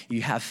and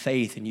you have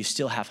faith and you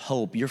still have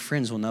hope, your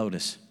friends will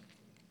notice.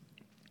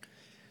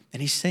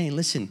 And he's saying,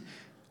 listen,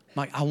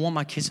 I want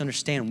my kids to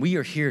understand we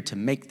are here to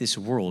make this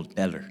world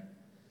better.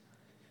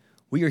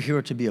 We are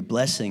here to be a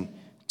blessing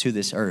to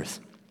this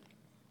earth,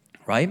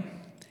 right?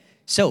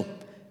 So,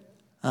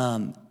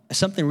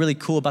 something really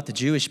cool about the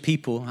Jewish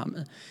people. How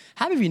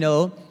many of you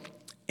know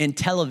in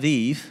Tel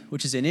Aviv,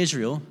 which is in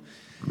Israel,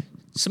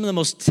 some of the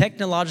most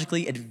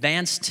technologically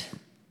advanced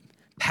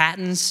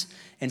patents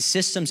and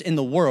systems in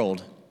the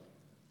world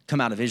come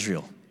out of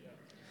Israel?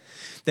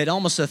 That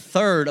almost a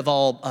third of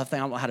all, I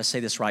don't know how to say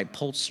this right,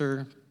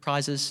 Pulitzer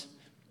prizes,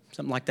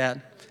 something like that.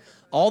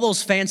 All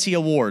those fancy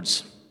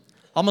awards,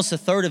 almost a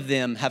third of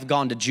them have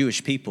gone to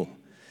Jewish people.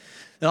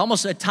 And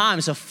almost at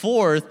times,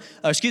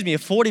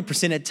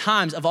 40% at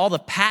times of all the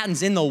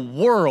patents in the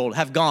world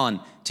have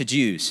gone to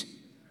Jews.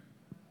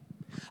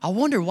 I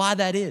wonder why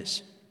that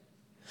is.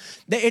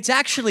 It's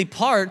actually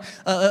part,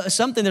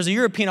 there's a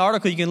European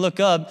article you can look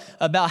up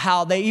about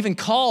how they even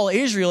call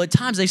Israel, at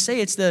times they say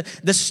it's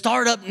the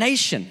startup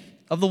nation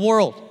of the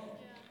world.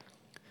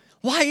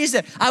 Why is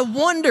that? I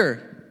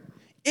wonder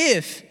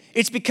if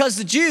it's because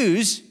the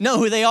Jews know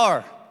who they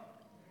are.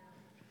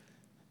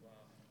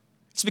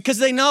 It's because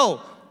they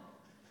know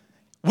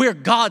we're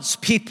God's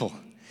people.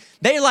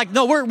 They're like,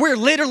 no, we're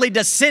literally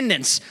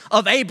descendants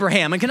of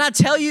Abraham. And can I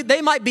tell you,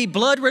 they might be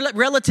blood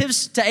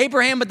relatives to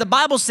Abraham, but the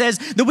Bible says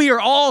that we are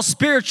all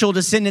spiritual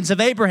descendants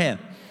of Abraham.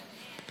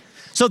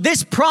 So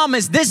this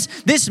promise,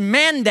 this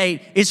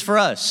mandate is for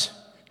us.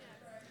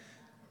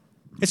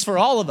 It's for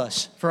all of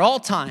us, for all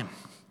time.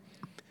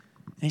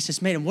 And he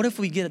says, man, what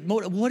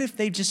if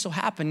they just so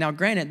happen? Now,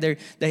 granted,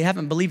 they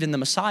haven't believed in the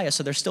Messiah,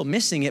 so they're still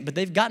missing it, but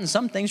they've gotten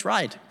some things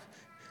right.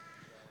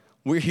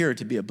 We're here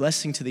to be a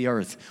blessing to the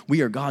earth.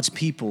 We are God's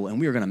people, and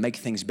we are going to make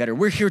things better.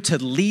 We're here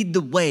to lead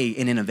the way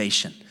in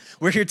innovation.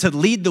 We're here to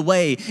lead the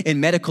way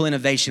in medical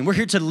innovation. We're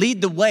here to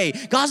lead the way.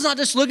 God's not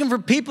just looking for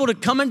people to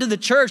come into the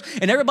church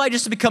and everybody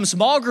just to become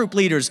small group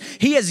leaders.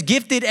 He has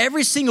gifted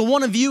every single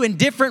one of you in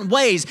different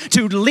ways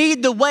to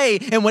lead the way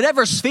in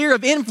whatever sphere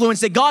of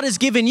influence that God has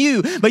given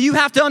you. But you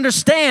have to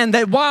understand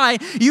that why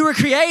you were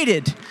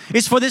created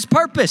is for this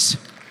purpose.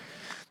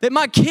 That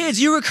my kids,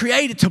 you were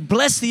created to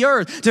bless the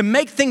earth, to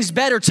make things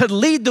better, to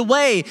lead the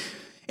way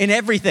in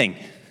everything.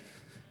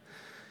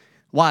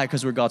 Why?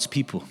 Because we're God's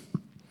people.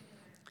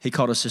 He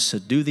called us to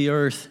subdue the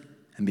earth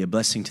and be a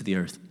blessing to the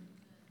earth.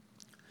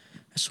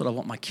 That's what I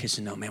want my kids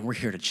to know, man. We're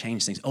here to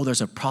change things. Oh,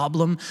 there's a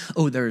problem.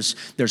 Oh,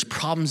 there's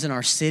problems in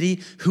our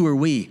city. Who are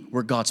we?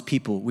 We're God's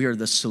people. We are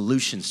the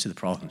solutions to the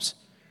problems.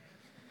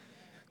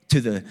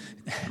 To the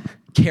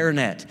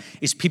CareNet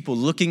is people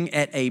looking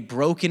at a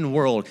broken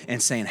world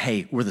and saying,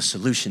 hey, we're the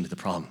solution to the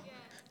problem.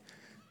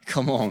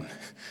 Come on.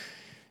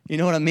 You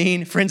know what I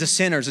mean? Friends of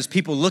Sinners is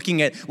people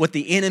looking at what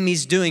the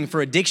enemy's doing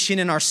for addiction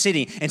in our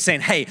city and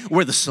saying, hey,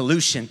 we're the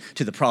solution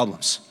to the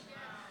problems.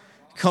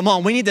 Come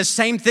on, we need the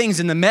same things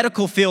in the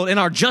medical field, in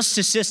our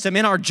justice system,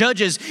 in our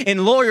judges,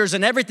 in lawyers,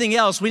 and everything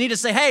else. We need to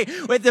say, hey,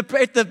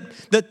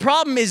 if the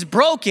problem is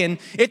broken,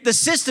 if the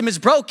system is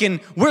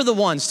broken, we're the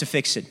ones to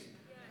fix it.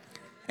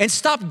 And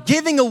stop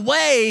giving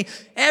away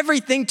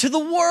everything to the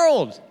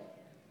world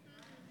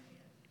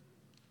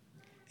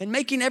and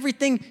making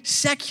everything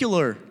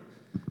secular.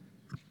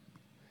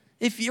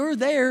 If you're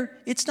there,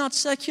 it's not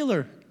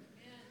secular.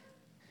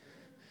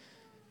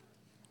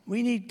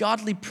 We need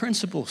godly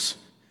principles,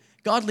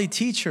 godly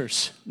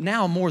teachers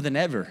now more than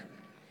ever.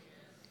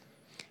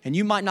 And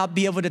you might not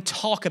be able to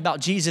talk about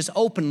Jesus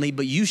openly,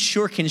 but you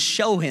sure can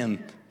show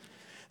him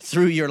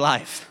through your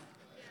life.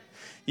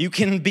 You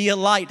can be a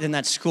light in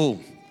that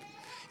school.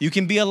 You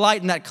can be a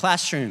light in that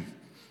classroom.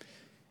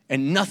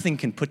 And nothing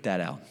can put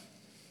that out.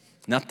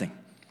 Nothing.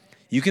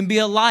 You can be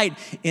a light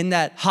in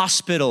that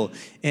hospital,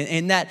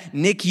 in that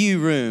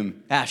NICU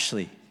room,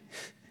 Ashley.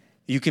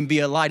 You can be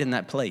a light in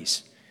that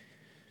place.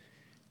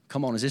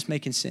 Come on, is this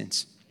making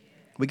sense?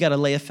 We got to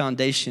lay a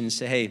foundation and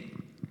say, hey,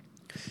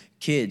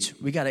 kids,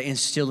 we got to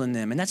instill in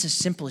them. And that's as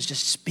simple as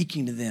just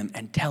speaking to them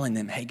and telling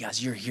them, hey,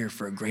 guys, you're here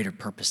for a greater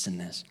purpose than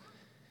this.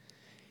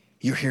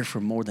 You're here for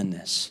more than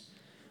this.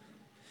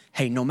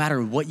 Hey, no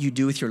matter what you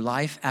do with your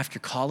life after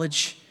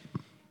college,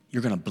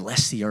 you're going to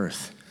bless the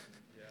earth.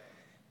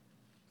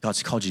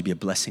 God's called you to be a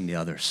blessing to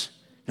others.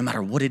 No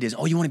matter what it is.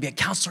 Oh, you want to be a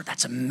counselor?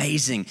 That's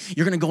amazing.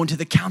 You're going to go into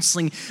the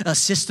counseling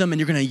system and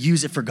you're going to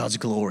use it for God's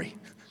glory.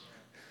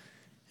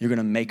 You're going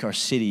to make our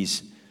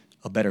cities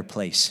a better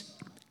place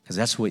because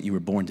that's what you were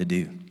born to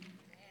do.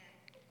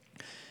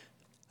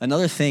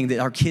 Another thing that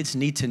our kids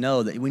need to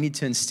know that we need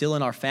to instill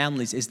in our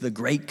families is the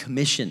Great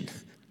Commission.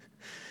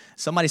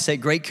 Somebody say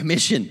Great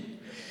Commission.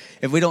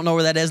 If we don't know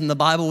where that is in the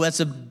Bible, that's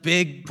a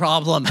big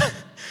problem.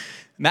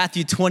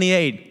 Matthew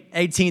 28,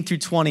 18 through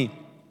 20.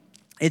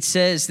 It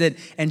says that,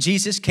 and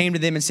Jesus came to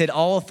them and said,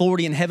 all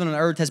authority in heaven and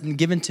earth has been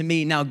given to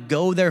me. Now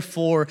go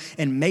therefore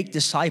and make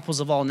disciples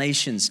of all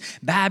nations,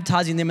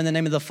 baptizing them in the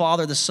name of the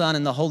Father, the Son,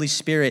 and the Holy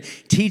Spirit,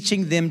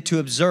 teaching them to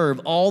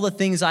observe all the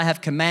things I have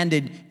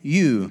commanded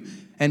you.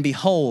 And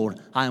behold,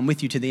 I am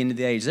with you to the end of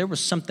the age. There was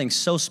something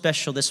so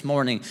special this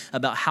morning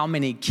about how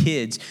many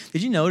kids.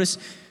 Did you notice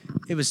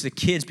it was the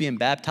kids being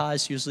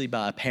baptized usually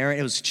by a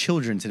parent? It was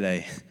children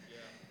today.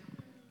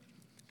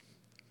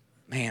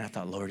 Man, I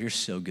thought, Lord, you're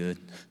so good.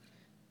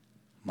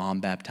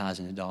 Mom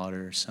baptizing a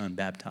daughter, son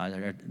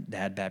baptizing, or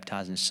dad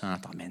baptizing his son. I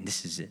thought, man,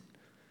 this is it.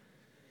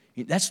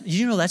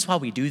 That's why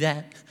we do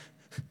that?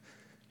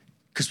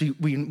 Because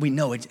we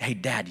know it. Hey,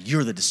 Dad,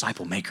 you're the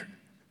disciple maker.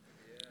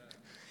 Yeah.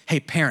 Hey,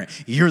 parent,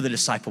 you're the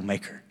disciple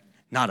maker,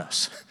 not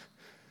us.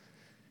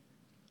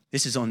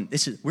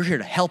 We're here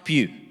to help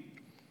you.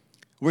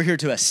 We're here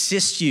to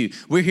assist you.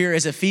 We're here,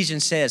 as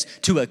Ephesians says,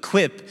 to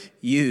equip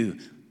you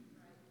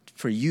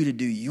for you to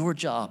do your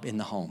job in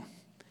the home.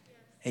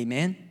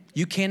 Amen.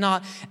 You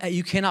cannot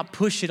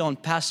push it on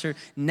Pastor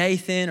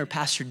Nathan or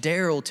Pastor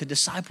Daryl to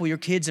disciple your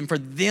kids and for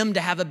them to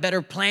have a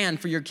better plan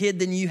for your kid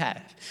than you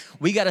have.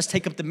 We got to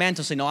take up the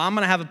mantle and say, no, I'm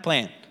going to have a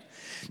plan.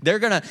 They're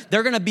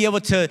gonna be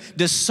able to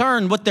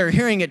discern what they're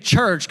hearing at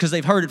church because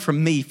they've heard it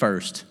from me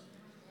first.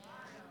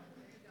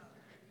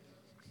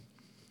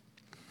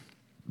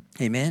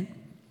 Amen.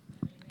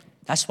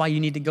 That's why you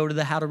need to go to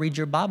the How to Read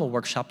Your Bible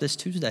workshop this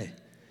Tuesday.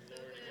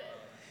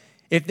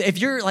 If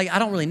you're like, I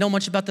don't really know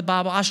much about the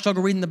Bible, I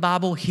struggle reading the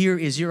Bible, here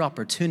is your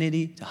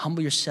opportunity to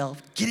humble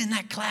yourself. Get in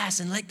that class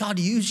and let God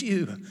use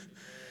you.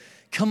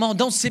 Come on,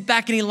 don't sit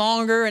back any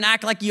longer and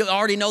act like you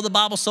already know the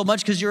Bible so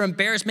much because you're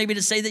embarrassed maybe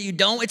to say that you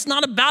don't. It's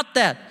not about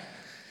that.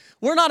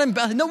 We're not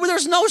embarrassed. No,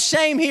 there's no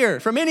shame here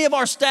from any of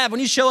our staff. When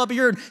you show up,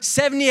 you're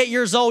 78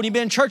 years old, you've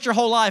been in church your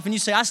whole life, and you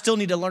say, I still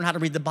need to learn how to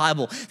read the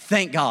Bible.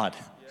 Thank God.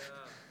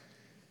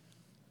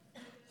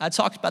 Yeah. I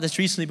talked about this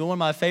recently, but one of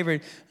my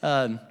favorite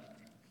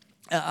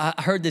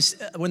I heard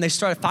this when they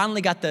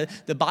finally got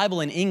the Bible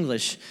in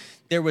English.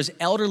 There was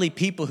elderly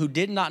people who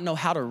did not know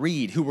how to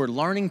read, who were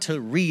learning to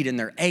read in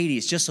their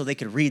 80s just so they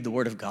could read the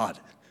Word of God.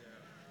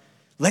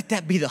 Let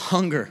that be the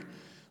hunger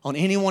on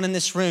anyone in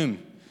this room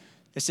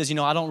that says,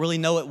 I don't really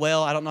know it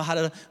well. I don't know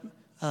how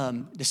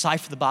to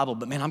decipher the Bible,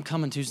 but man, I'm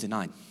coming Tuesday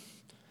night.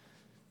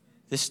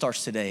 This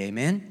starts today,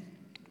 amen?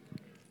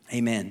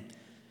 Amen.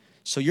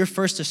 So your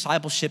first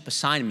discipleship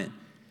assignment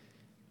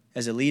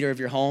as a leader of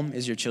your home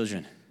is your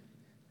children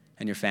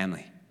and your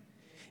family.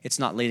 It's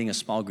not leading a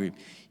small group.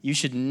 You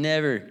should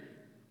never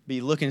be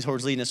looking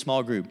towards leading a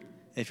small group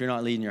if you're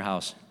not leading your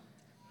house.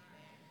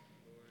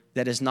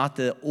 That is not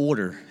the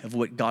order of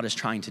what God is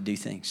trying to do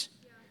things.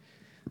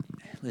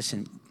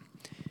 Listen,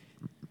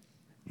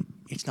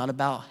 it's not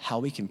about how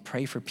we can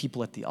pray for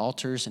people at the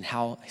altars and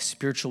how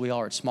spiritual we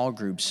are at small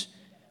groups.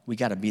 We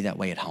got to be that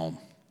way at home.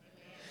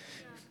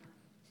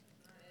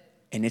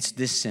 And it's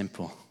this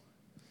simple.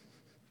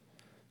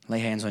 Lay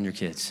hands on your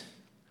kids.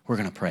 We're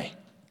going to pray.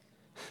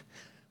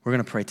 We're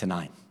going to pray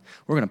tonight.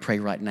 We're going to pray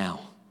right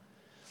now.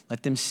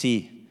 Let them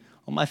see.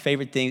 One of my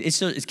favorite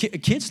things,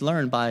 kids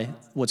learn by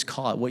what's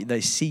called, what they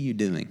see you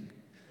doing.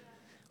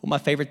 One of my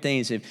favorite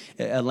things, if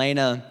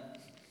Elena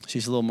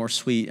She's a little more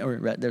sweet.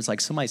 Or there's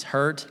like somebody's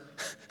hurt.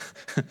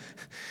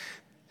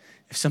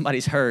 If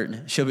somebody's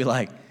hurt, she'll be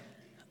like,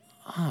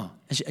 oh.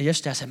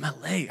 Yesterday I said, my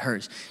leg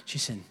hurts. She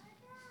said,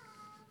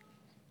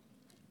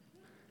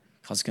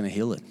 God's going to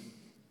heal it.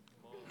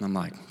 And I'm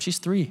like, she's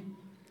 3.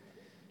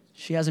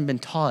 She hasn't been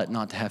taught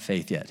not to have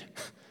faith yet.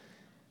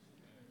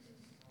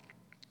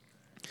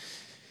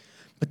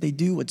 But they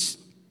do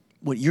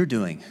what you're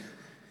doing.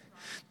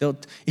 You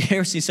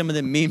ever see some of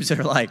the memes that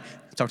are like,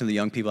 I talk to the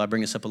young people, I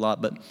bring this up a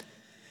lot, but you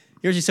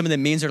ever see some of the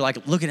memes that are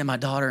like looking at my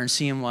daughter and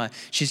seeing why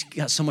she's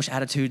got so much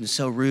attitude and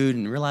so rude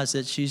and realize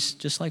that she's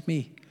just like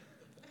me.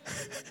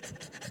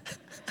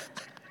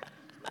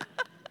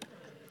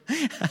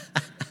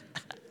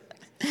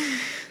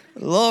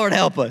 Lord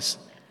help us.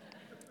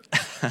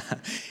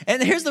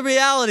 And here's the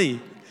reality.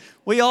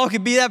 We all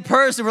could be that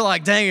person. We're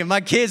like, dang it,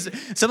 my kids,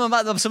 some of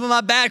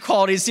my bad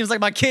qualities, it seems like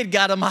my kid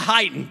got them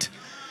heightened.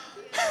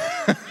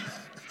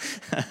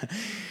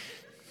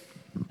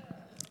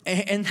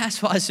 And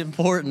that's why it's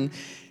important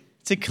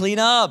to clean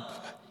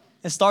up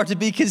and start to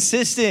be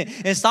consistent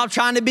and stop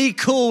trying to be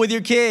cool with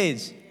your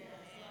kids.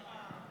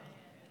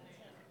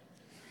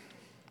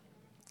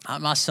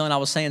 My son, I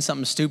was saying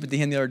something stupid to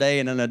him the other day,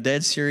 and in a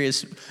dead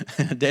serious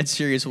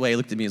way, he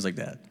looked at me and was like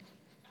that.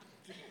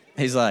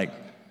 He's like,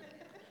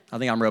 I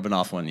think I'm rubbing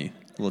off on you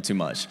a little too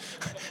much.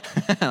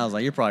 And I was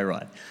like, you're probably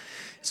right.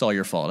 It's all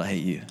your fault. I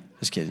hate you.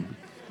 Just kidding.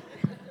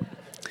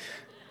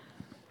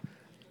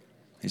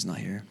 He's not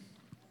here.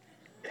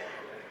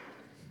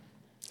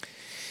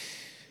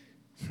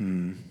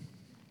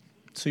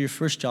 So your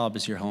first job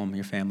is your home,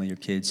 your family, your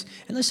kids.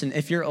 And listen,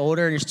 if you're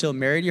older and you're still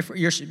married,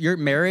 your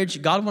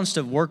marriage, God wants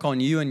to work on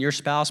you and your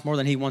spouse more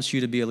than he wants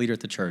you to be a leader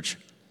at the church.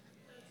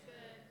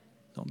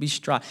 Don't be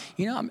strong.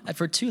 You know,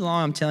 for too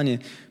long, I'm telling you,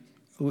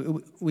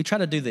 we try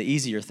to do the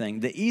easier thing.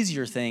 The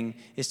easier thing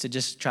is to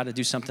just try to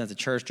do something at the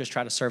church, just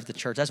try to serve at the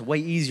church. That's way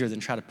easier than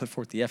try to put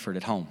forth the effort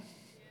at home.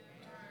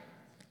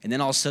 And then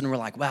all of a sudden, we're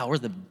like, wow, we're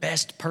the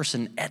best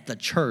person at the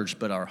church,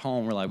 but our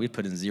home, we're like, we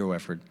put in zero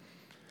effort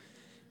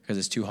because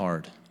it's too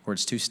hard, or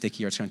it's too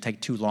sticky, or it's going to take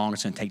too long,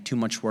 it's going to take too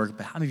much work.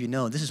 But how many of you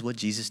know this is what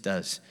Jesus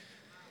does?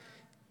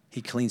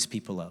 He cleans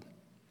people up.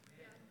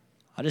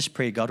 I just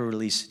pray God will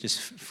release just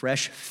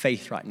fresh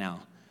faith right now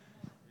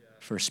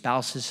for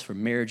spouses, for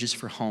marriages,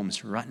 for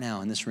homes right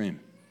now in this room.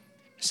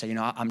 Say, you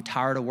know, I'm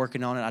tired of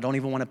working on it. I don't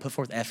even want to put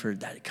forth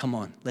effort. Come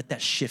on, let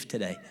that shift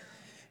today.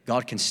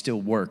 God can still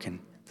work in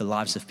the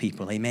lives of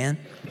people. Amen?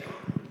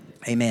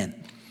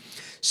 Amen.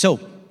 So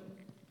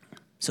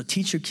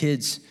teach your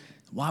kids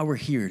why we're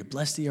here, to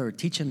bless the earth.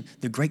 Teach them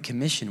the Great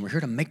Commission. We're here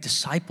to make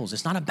disciples.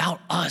 It's not about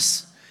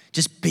us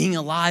just being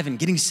alive and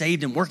getting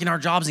saved and working our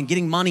jobs and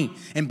getting money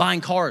and buying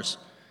cars.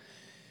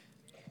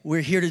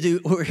 We're here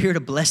to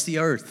bless the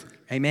earth.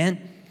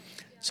 Amen?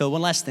 So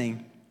one last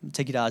thing. I'll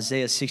take you to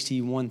Isaiah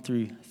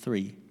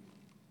 61-3.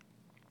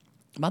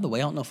 By the way,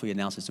 I don't know if we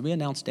announced this. Did we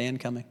announce Dan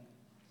coming?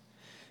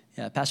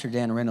 Yeah, Pastor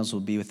Dan Reynolds will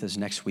be with us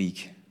next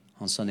week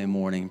on Sunday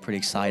morning. Pretty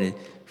excited.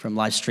 From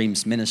Live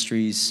Streams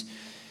Ministries,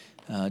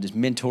 just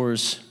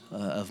mentors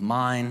of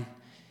mine,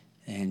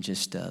 and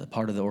just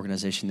part of the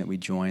organization that we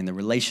join, the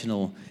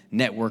relational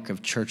network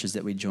of churches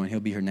that we join.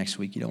 He'll be here next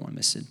week. You don't want to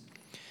miss it.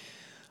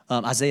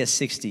 Isaiah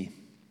 60,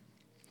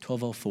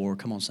 12:04.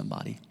 Come on,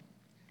 somebody.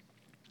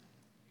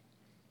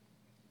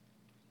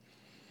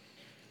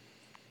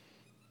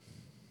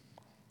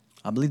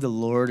 I believe the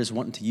Lord is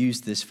wanting to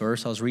use this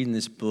verse. I was reading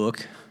this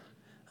book.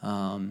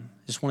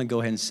 Just want to go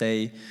ahead and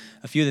say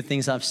a few of the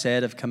things I've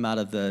said have come out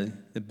of the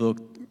book,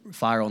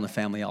 Fire on the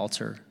Family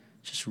Altar.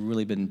 It's just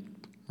really been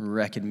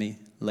wrecking me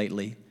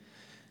lately.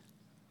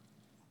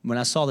 When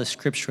I saw this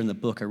scripture in the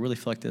book, I really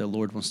feel like that the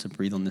Lord wants to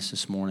breathe on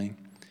this morning.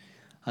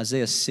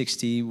 Isaiah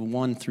 60,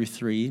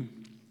 1-3.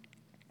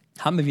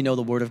 How many of you know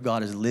the Word of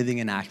God is living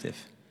and active?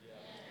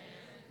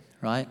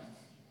 Right?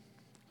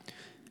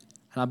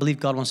 And I believe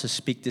God wants to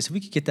speak this. If we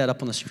could get that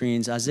up on the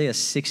screens, Isaiah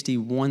 60,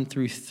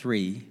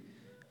 1-3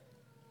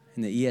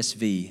 in the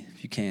ESV,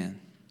 if you can.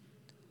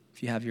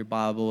 If you have your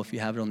Bible, if you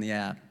have it on the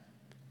app.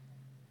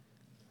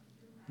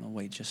 I'll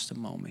wait just a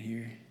moment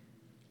here.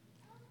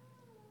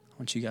 I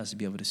want you guys to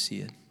be able to see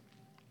it.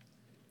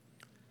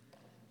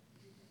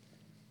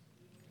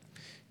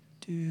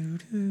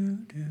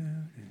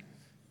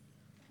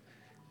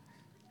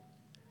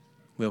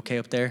 We okay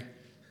up there?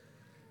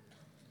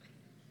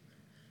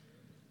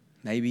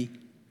 Maybe.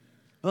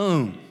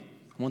 Boom.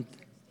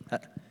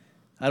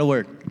 That'll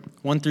work.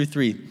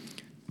 1-3.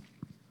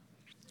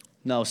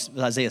 No,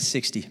 Isaiah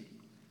 60,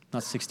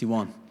 not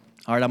 61.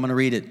 All right, I'm going to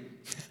read it.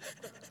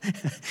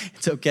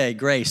 It's okay.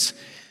 Grace.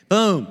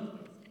 Boom.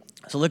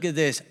 So look at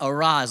this.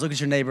 Arise. Look at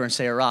your neighbor and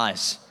say,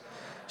 arise.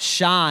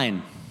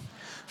 Shine,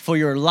 for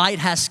your light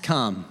has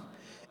come,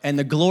 and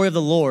the glory of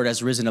the Lord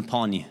has risen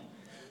upon you.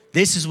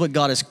 This is what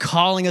God is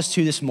calling us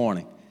to this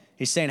morning.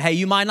 He's saying, hey,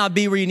 you might not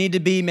be where you need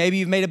to be. Maybe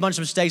you've made a bunch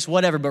of mistakes,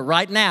 whatever. But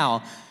right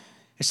now,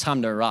 it's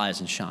time to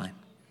arise and shine.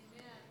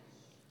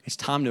 It's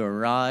time to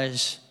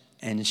arise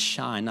and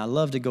shine. I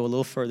love to go a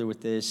little further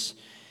with this.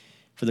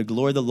 For the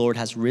glory of the Lord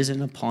has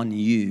risen upon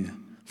you.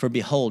 For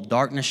behold,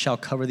 darkness shall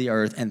cover the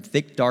earth, and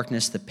thick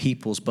darkness the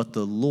peoples, but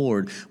the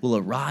Lord will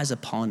arise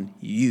upon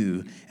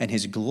you, and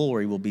his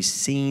glory will be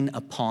seen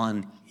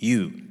upon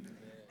you.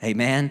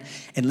 Amen.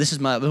 And this is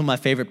one of my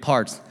favorite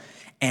parts.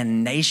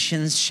 And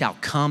nations shall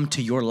come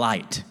to your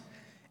light,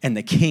 and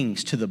the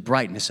kings to the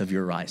brightness of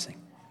your rising.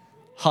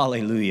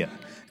 Hallelujah.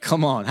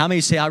 Come on. How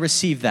many say, I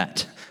receive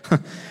that?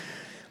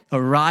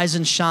 Arise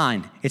and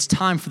shine. It's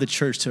time for the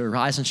church to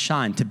arise and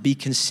shine, to be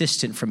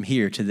consistent from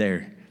here to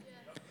there.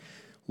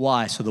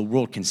 Why? So the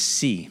world can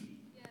see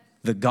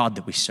the God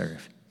that we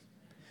serve.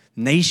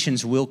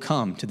 Nations will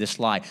come to this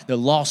light. The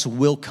lost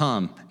will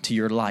come to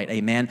your light.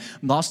 Amen.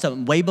 Lost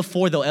way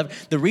before they'll ever.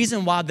 The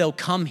reason why they'll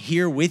come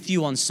here with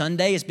you on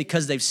Sunday is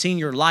because they've seen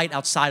your light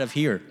outside of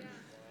here.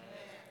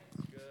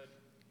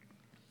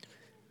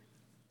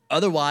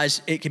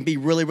 Otherwise, it can be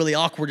really, really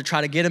awkward to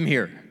try to get them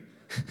here.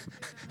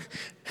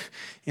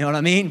 You know what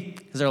I mean?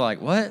 Because they're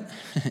like, what?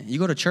 You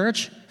go to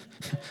church?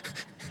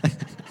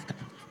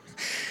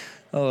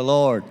 Oh,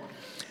 Lord.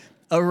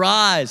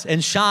 Arise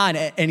and shine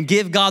and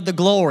give God the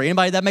glory.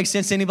 Anybody, that makes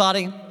sense to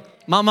anybody?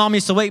 My mom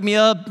used to wake me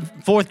up,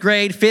 4th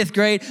grade, 5th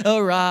grade.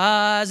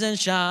 Arise and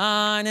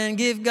shine and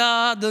give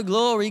God the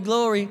glory,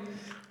 glory.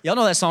 Y'all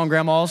know that song,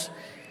 grandmas.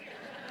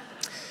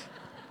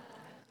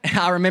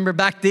 I remember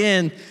back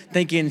then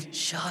thinking,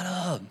 shut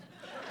up.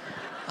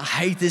 I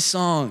hate this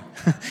song.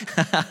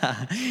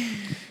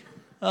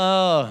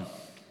 Oh.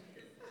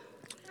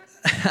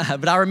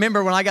 But I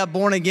remember when I got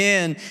born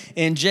again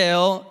in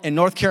jail in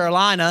North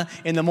Carolina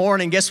in the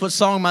morning, guess what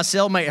song my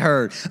cellmate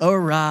heard?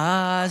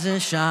 Arise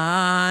and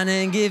shine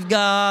and give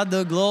God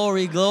the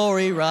glory,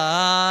 glory,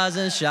 rise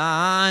and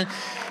shine.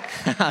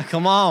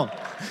 Come on.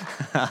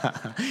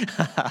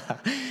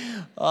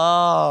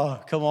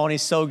 Oh, come on,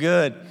 he's so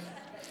good.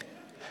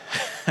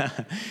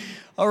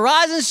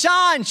 Arise and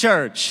shine,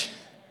 church,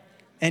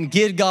 and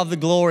give God the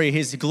glory.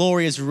 His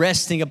glory is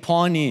resting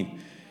upon you,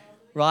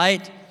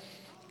 right?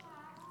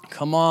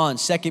 Come on,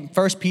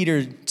 1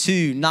 Peter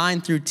 2,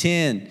 9 through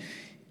 10.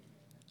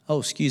 Oh,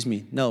 excuse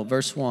me. No,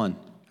 verse 1.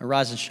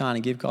 Arise and shine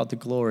and give God the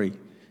glory.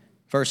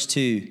 Verse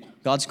 2.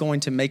 God's going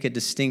to make a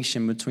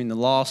distinction between the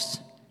lost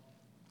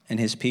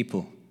and his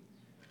people.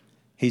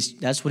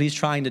 That's what he's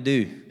trying to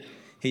do.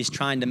 He's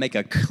trying to make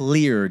a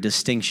clear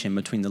distinction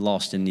between the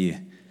lost and you.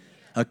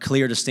 A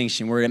clear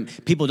distinction where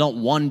people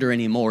don't wonder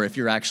anymore if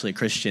you're actually a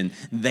Christian.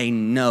 They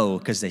know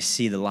because they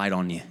see the light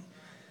on you.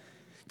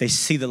 They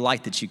see the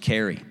light that you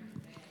carry.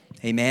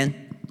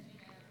 Amen.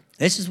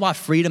 This is why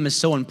freedom is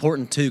so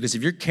important too, because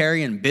if you're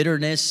carrying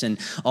bitterness and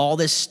all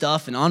this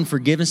stuff and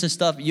unforgiveness and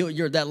stuff,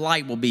 that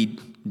light will be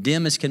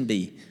dim as can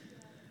be.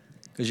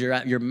 Because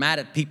you're mad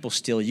at people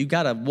still. You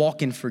got to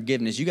walk in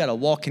forgiveness. You got to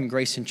walk in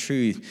grace and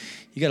truth.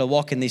 You got to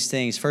walk in these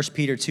things. 1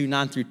 Peter 2,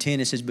 9 through 10,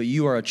 it says, but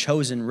you are a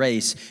chosen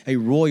race, a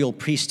royal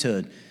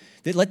priesthood.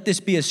 Let this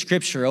be a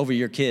scripture over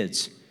your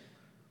kids.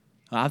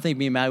 I think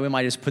me and Matt, we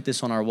might just put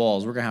this on our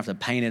walls. We're going to have to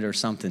paint it or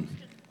something.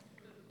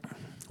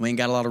 We ain't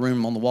got a lot of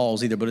room on the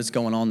walls either, but it's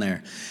going on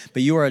there.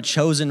 But you are a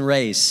chosen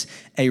race,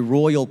 a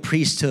royal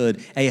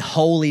priesthood, a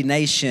holy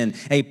nation,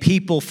 a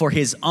people for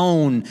his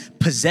own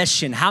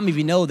possession. How many of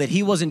you know that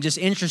he wasn't just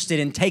interested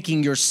in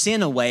taking your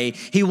sin away?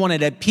 He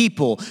wanted a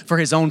people for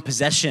his own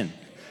possession.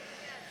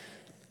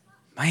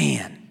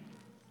 Man.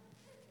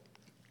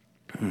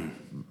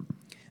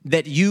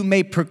 That you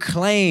may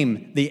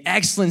proclaim the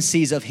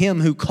excellencies of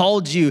him who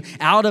called you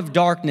out of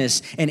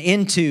darkness and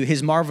into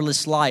his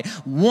marvelous light.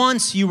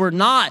 Once you were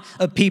not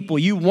a people,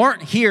 you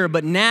weren't here,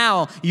 but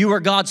now you are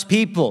God's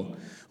people.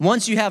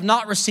 Once you have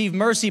not received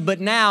mercy, but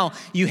now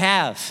you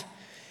have.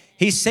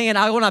 He's saying,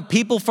 I want a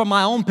people for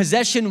my own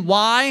possession.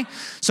 Why?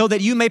 So that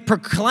you may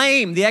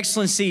proclaim the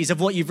excellencies of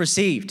what you've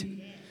received.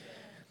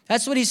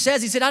 That's what he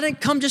says. He said, I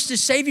didn't come just to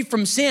save you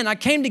from sin. I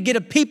came to get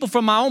a people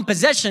from my own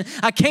possession.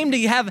 I came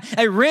to have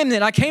a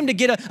remnant. I came to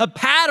get a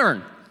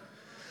pattern.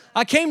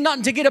 I came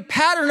not to get a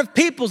pattern of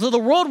people so the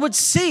world would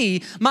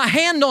see my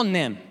hand on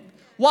them.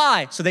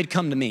 Why? So they'd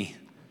come to me.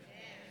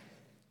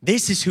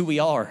 This is who we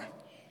are.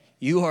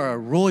 You are a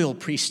royal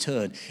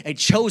priesthood, a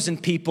chosen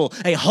people,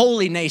 a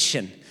holy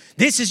nation.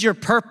 This is your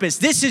purpose.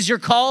 This is your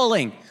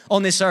calling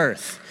on this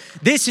earth.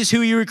 This is who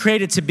you were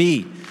created to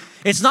be.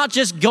 It's not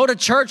just go to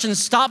church and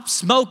stop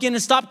smoking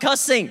and stop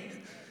cussing.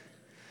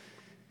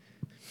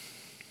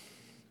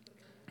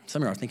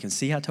 Some of you are thinking,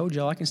 see, I told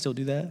y'all I can still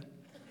do that.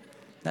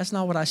 That's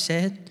not what I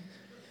said.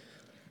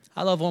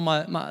 I love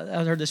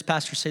I heard this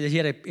pastor say that he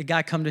had a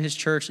guy come to his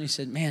church and he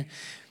said,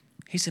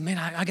 man,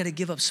 I got to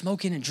give up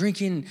smoking and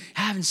drinking, and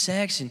having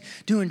sex and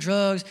doing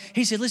drugs.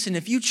 He said, listen,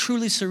 if you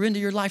truly surrender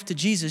your life to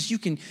Jesus, you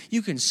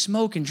can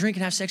smoke and drink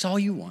and have sex all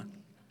you want.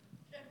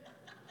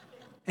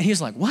 And he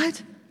was like,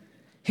 what?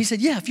 He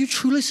said, yeah, if you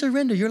truly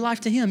surrender your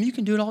life to him, you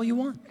can do it all you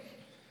want.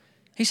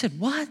 He said,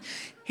 what?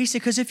 He said,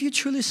 because if you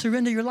truly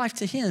surrender your life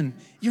to him,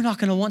 you're not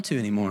going to want to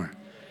anymore.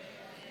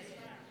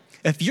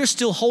 If you're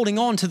still holding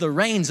on to the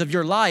reins of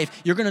your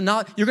life, you're going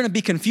to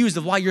be confused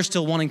of why you're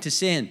still wanting to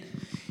sin.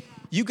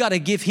 You got to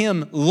give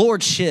him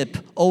lordship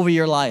over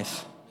your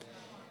life.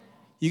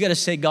 You got to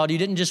say, God, you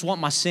didn't just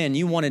want my sin.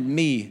 You wanted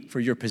me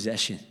for your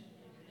possession,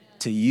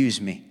 to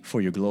use me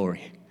for your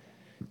glory.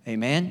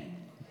 Amen?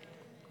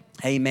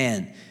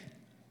 Amen.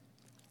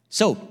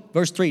 So,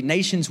 verse 3,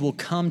 nations will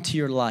come to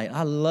your light.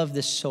 I love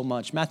this so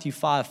much. Matthew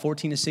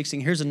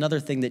 5:14-16. Here's another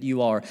thing that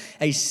you are.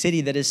 A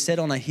city that is set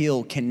on a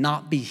hill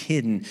cannot be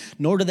hidden,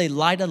 nor do they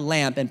light a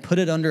lamp and put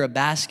it under a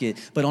basket,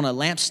 but on a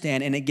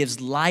lampstand, and it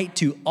gives light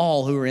to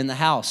all who are in the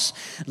house.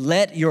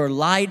 Let your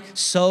light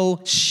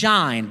so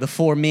shine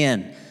before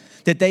men,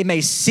 that they may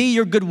see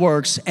your good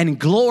works and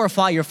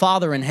glorify your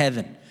Father in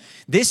heaven.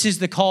 This is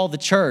the call of the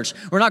church.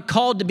 We're not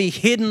called to be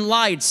hidden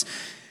lights,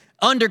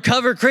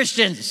 undercover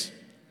Christians.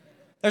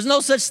 There's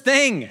no such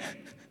thing.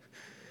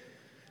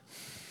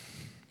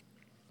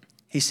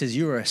 He says,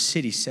 you are a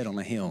city set on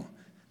a hill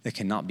that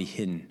cannot be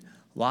hidden.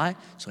 Why?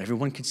 So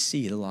everyone could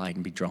see the light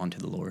and be drawn to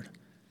the Lord.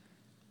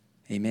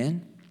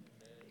 Amen?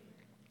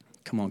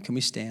 Come on, can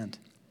we stand?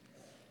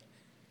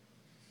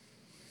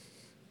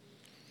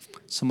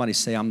 Somebody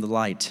say, I'm the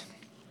light.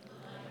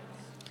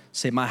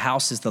 Say, my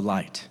house is the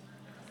light.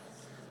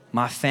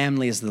 My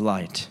family is the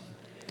light.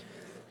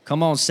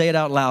 Come on, say it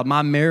out loud.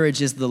 My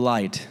marriage is the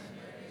light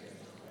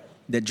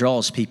that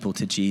draws people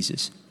to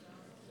Jesus.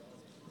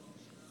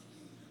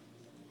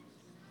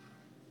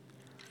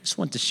 I just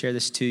want to share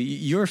this too.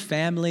 Your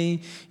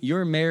family,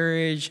 your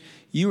marriage,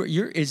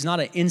 is not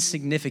an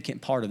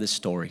insignificant part of this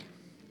story.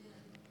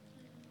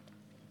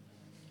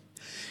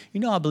 You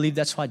know, I believe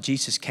that's why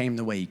Jesus came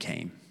the way he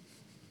came.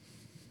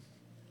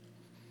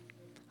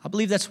 I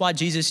believe that's why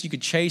Jesus, you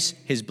could chase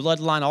his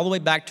bloodline all the way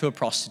back to a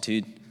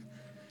prostitute.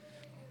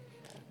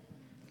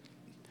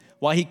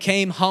 Why he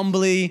came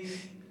humbly.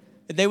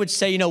 They would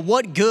say, you know,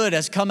 what good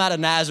has come out of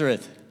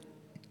Nazareth?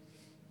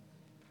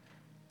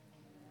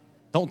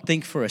 Don't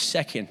think for a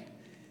second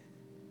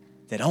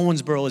that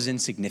Owensboro is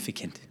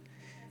insignificant,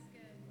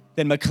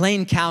 that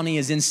McLean County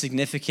is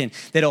insignificant,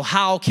 that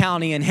Ohio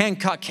County and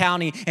Hancock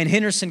County and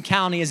Henderson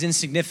County is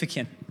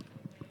insignificant,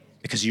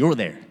 because you're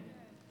there.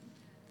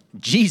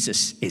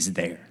 Jesus is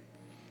there.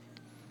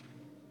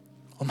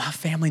 Oh, my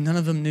family, none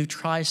of them knew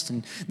Christ,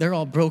 and they're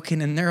all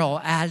broken and they're all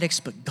addicts,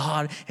 but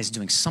God is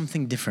doing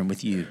something different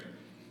with you.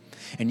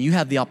 And you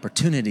have the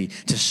opportunity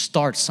to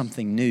start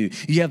something new.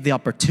 You have the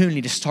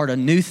opportunity to start a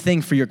new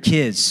thing for your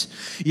kids.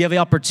 You have the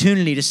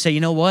opportunity to say, you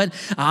know what?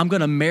 I'm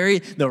going to marry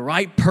the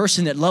right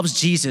person that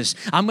loves Jesus.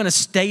 I'm going to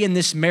stay in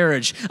this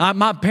marriage.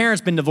 My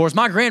parents been divorced.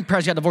 My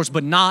grandparents got divorced,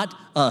 but not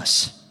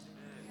us.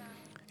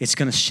 It's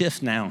going to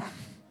shift now.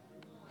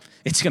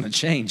 It's going to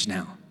change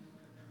now.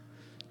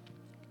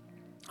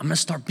 I'm going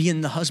to start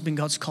being the husband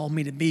God's called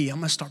me to be. I'm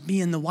going to start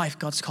being the wife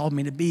God's called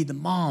me to be, the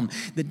mom,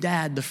 the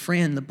dad, the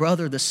friend, the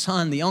brother, the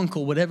son, the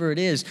uncle, whatever it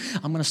is.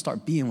 I'm going to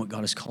start being what God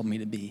has called me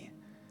to be.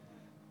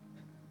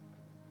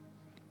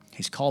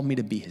 He's called me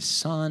to be his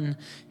son,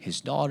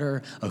 his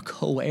daughter, a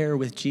co-heir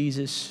with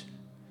Jesus.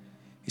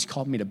 He's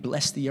called me to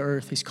bless the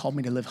earth. He's called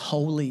me to live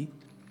holy.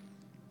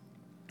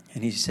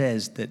 And he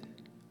says that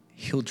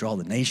he'll draw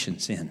the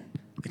nations in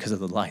because of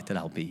the light that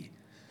I'll be.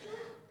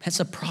 That's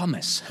a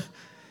promise.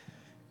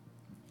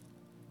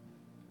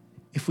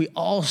 If we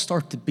all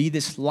start to be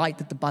this light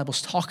that the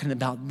Bible's talking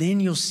about, then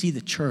you'll see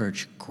the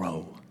church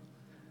grow.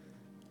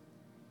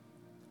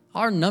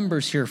 Our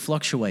numbers here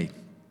fluctuate.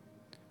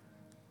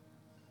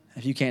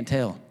 If you can't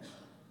tell.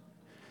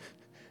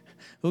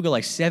 We'll go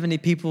like 70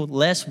 people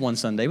less one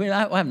Sunday.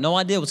 I have no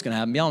idea what's going to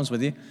happen, to be honest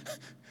with you.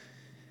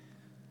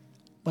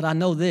 But I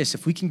know this,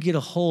 if we can get a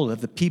hold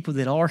of the people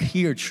that are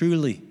here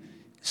truly,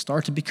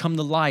 start to become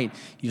the light,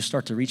 you'll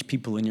start to reach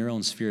people in your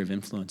own sphere of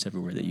influence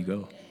everywhere that you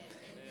go.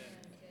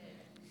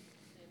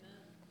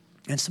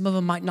 And some of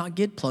them might not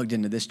get plugged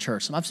into this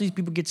church. I've seen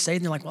people get saved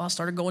and they're like, well, I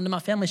started going to my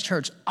family's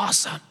church.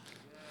 Awesome.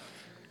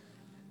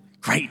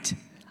 Great.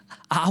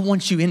 I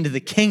want you into the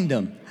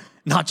kingdom,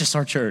 not just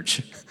our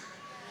church.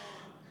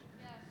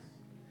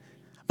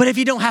 But if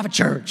you don't have a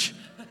church,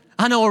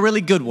 I know a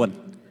really good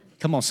one.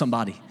 Come on,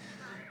 somebody.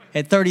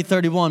 At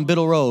 3031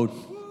 Biddle Road.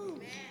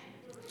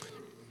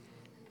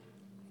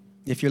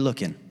 If you're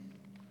looking,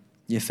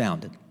 you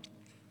found it.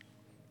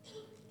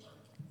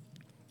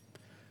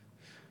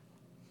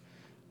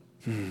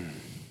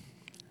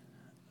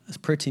 As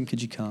prayer team,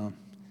 could you come?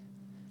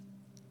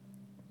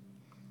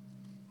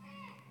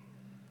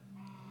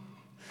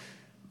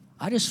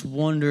 I just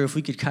wonder if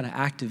we could kind of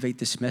activate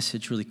this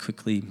message really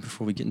quickly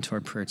before we get into our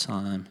prayer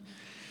time.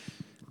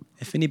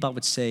 If anybody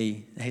would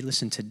say, hey,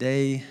 listen,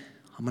 today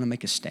I'm going to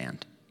make a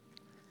stand.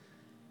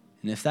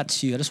 And if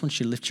that's you, I just want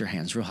you to lift your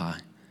hands real high.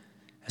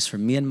 As for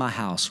me and my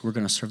house, we're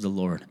going to serve the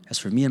Lord. As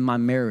for me and my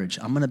marriage,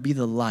 I'm going to be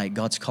the light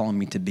God's calling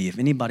me to be. If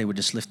anybody would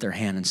just lift their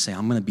hand and say,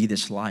 I'm going to be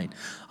this light.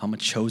 I'm a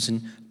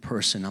chosen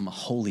person. I'm a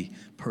holy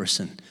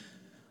person.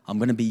 I'm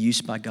going to be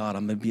used by God.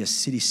 I'm going to be a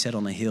city set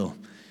on a hill.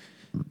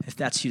 If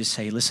that's you to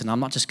say, listen,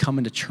 I'm not just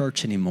coming to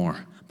church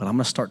anymore, but I'm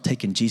going to start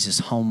taking Jesus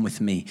home with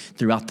me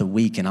throughout the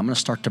week, and I'm going to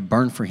start to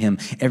burn for him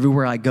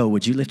everywhere I go.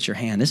 Would you lift your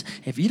hand?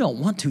 If you don't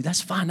want to,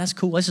 that's fine. That's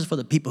cool. This is for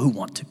the people who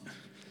want to.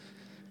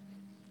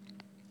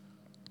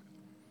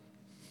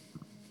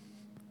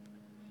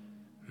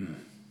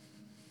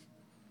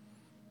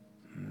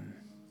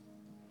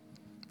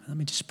 Let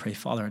me just pray.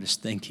 Father, I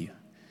just thank you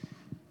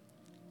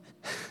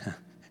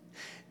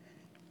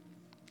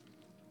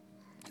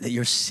that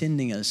you're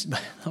sending us.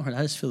 Lord,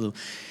 I just feel,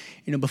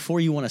 before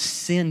you want to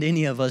send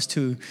any of us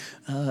to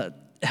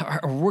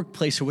our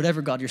workplace or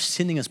whatever, God, you're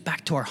sending us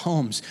back to our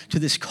homes, to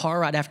this car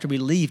ride after we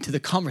leave, to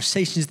the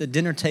conversations at the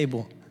dinner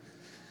table,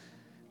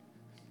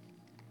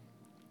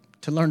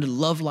 to learn to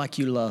love like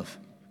you love,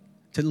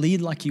 to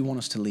lead like you want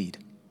us to lead,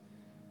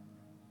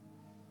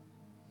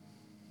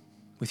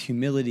 with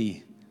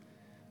humility,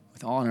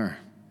 with honor,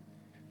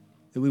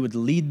 that we would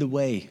lead the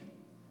way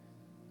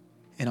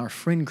in our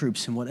friend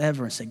groups and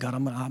whatever, and say, God,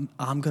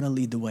 I'm going to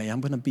lead the way.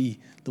 I'm going to be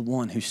the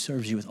one who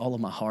serves you with all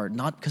of my heart,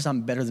 not because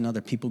I'm better than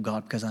other people,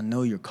 God, because I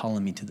know you're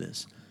calling me to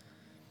this.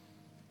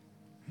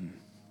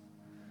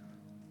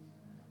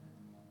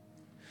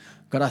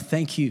 God, I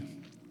thank you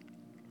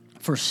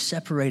for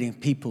separating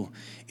people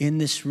in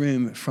this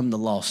room from the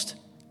lost.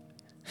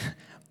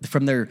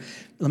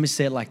 Let me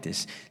say it like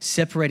this,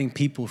 separating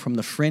people from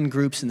the friend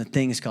groups and the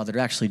things, God, that are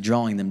actually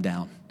drawing them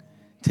down.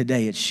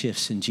 Today it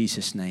shifts in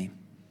Jesus' name.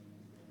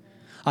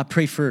 I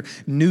pray for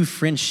new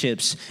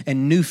friendships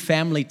and new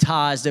family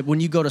ties, that when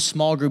you go to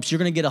small groups, you're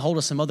going to get a hold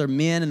of some other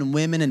men and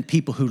women and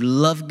people who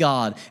love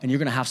God, and you're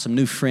going to have some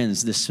new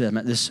friends this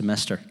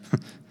semester.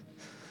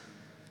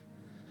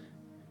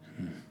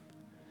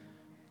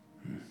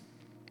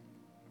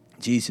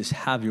 Jesus,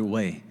 have your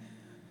way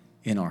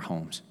in our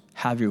homes.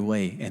 Have your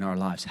way in our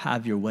lives.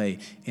 Have your way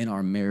in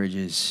our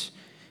marriages,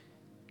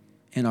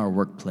 in our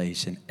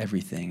workplace, and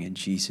everything in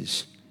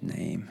Jesus'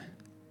 name.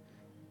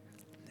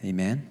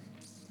 Amen.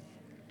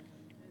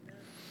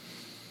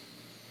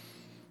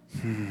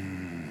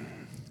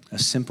 A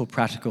simple,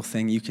 practical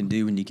thing you can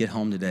do when you get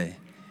home today.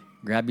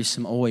 Grab you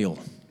some oil,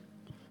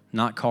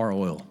 not car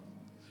oil.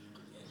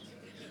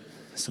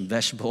 Some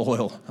vegetable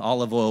oil.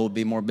 Olive oil would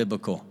be more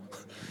biblical.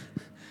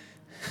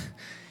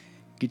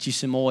 Get you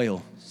some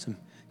oil.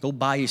 Go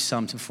buy you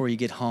some before you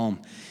get home.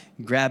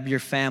 Grab your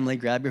family,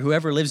 grab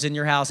whoever lives in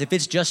your house. If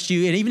it's just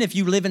you, and even if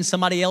you live in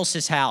somebody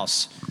else's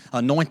house,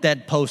 anoint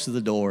that post of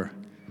the door.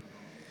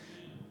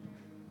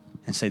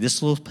 And say,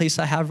 this little place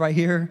I have right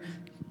here,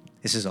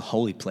 this is a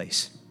holy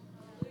place.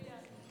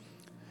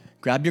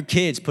 Grab your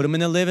kids, put them in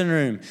the living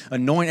room,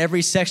 anoint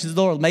every section of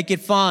the door, make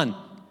it fun.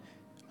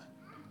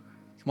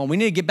 Come on, we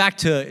need to get back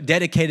to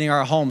dedicating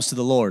our homes to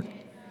the Lord.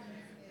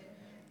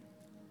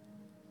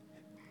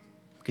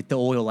 Get the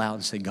oil out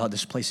and say, God,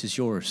 this place is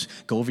yours.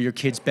 Go over your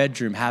kid's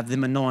bedroom, have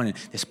them anointed.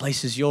 This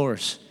place is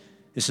yours.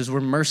 This is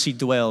where mercy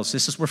dwells.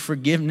 This is where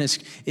forgiveness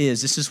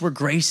is. This is where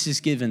grace is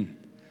given.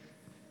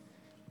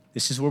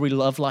 This is where we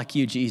love like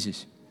you,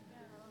 Jesus.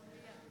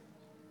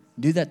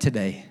 Do that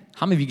today.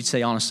 How many of you could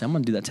say, honestly, I'm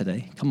going to do that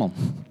today? Come on.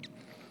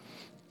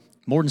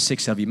 More than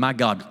 6 of you. My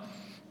God.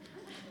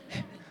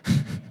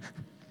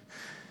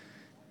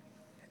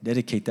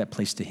 Dedicate that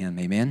place to him.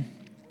 Amen.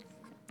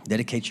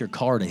 Dedicate your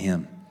car to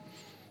him.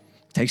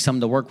 Take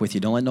something to work with you.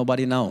 Don't let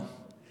nobody know.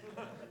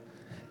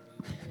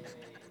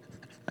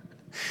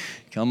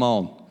 Come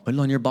on. Put it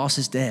on your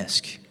boss's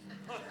desk.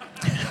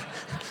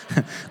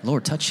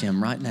 Lord, touch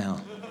him right now.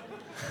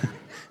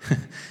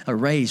 A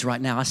raise right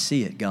now. I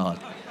see it,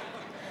 God.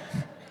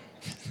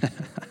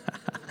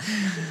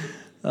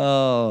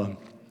 Oh,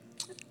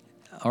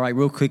 all right,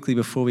 real quickly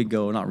before we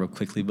go, not real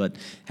quickly, but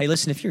hey,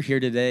 listen, if you're here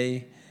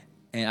today,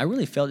 and I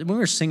really felt, when we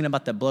were singing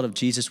about the blood of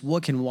Jesus,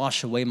 what can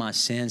wash away my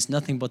sins?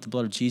 Nothing but the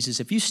blood of Jesus.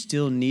 If you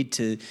still need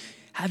to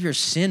have your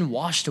sin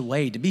washed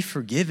away, to be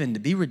forgiven, to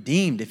be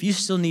redeemed, if you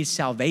still need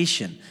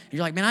salvation,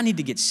 you're like, man, I need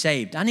to get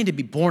saved. I need to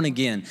be born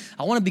again.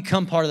 I want to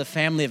become part of the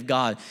family of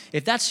God.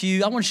 If that's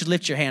you, I want you to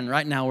lift your hand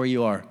right now where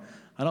you are.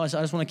 I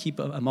just want to keep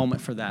a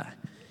moment for that.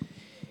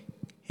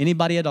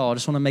 Anybody at all, I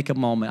just want to make a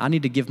moment. I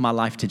need to give my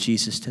life to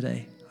Jesus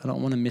today. I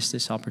don't want to miss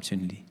this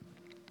opportunity.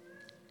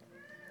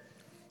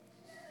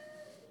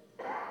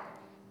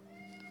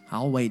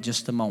 I'll wait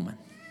just a moment.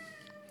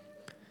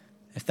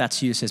 If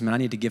that's you, it says, man, I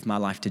need to give my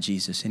life to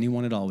Jesus.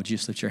 Anyone at all, would you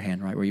just lift your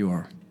hand right where you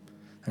are?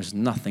 There's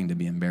nothing to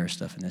be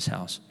embarrassed of in this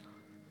house.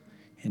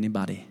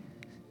 Anybody?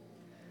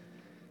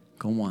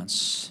 Go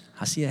once.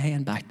 I see a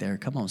hand back there.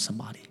 Come on,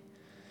 somebody.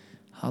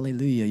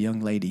 Hallelujah,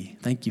 young lady.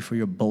 Thank you for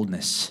your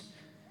boldness.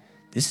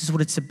 This is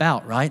what it's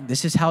about, right?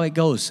 This is how it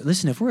goes.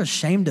 Listen, if we're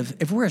ashamed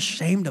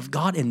of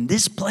God in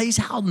this place,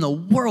 how in the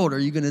world are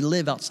you going to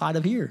live outside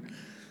of here?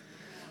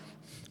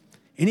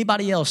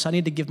 Anybody else? I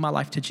need to give my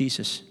life to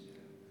Jesus.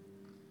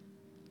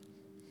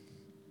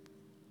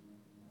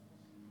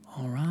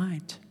 All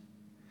right.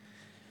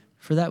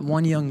 For that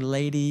one young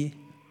lady,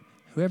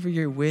 whoever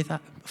you're with,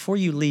 before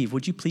you leave,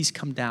 would you please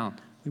come down?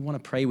 We want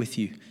to pray with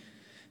you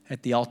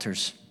at the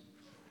altars.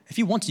 If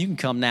you want to, you can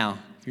come now.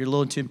 If you're a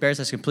little too embarrassed,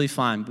 that's completely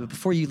fine. But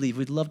before you leave,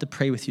 we'd love to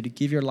pray with you to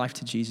give your life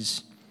to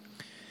Jesus.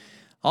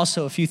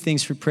 Also, a few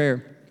things for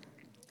prayer.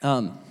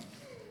 Let's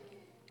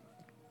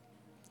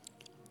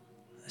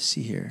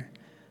see here.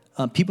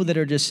 people that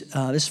are just,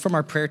 this is from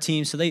our prayer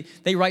team. So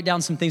they write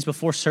down some things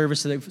before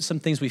service, some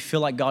things we feel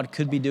like God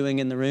could be doing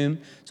in the room.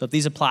 So if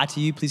these apply to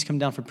you, please come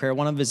down for prayer.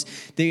 One of them is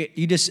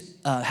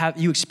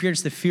you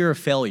experience the fear of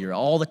failure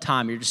all the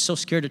time. You're just so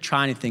scared to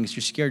try anything.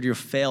 You're scared you'll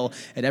fail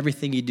at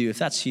everything you do. If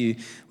that's you,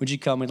 would you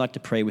come? We'd like to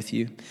pray with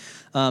you.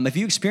 If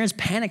you experience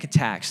panic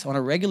attacks on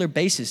a regular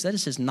basis, that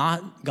is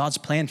not God's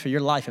plan for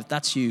your life. If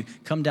that's you,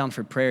 come down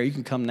for prayer. You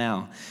can come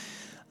now.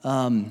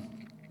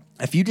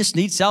 If you just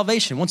need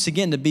salvation, once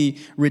again, to be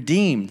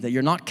redeemed, that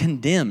you're not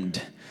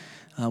condemned,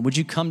 would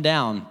you come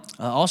down?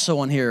 Also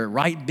on here,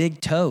 right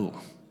big toe.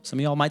 Some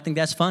of y'all might think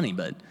that's funny,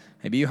 but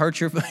maybe you hurt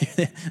your,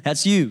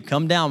 that's you.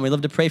 Come down. We'd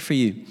love to pray for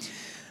you.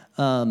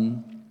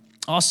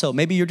 Also,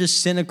 maybe you're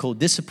just cynical,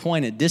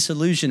 disappointed,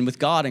 disillusioned with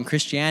God and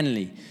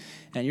Christianity,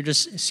 and you're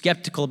just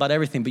skeptical about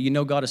everything, but you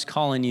know God is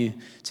calling you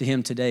to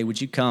him today.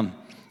 Would you come?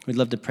 We'd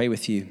love to pray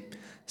with you.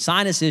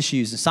 Sinus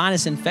issues,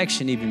 sinus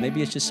infection even.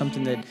 Maybe it's just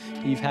something that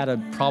you've had a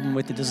problem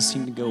with that doesn't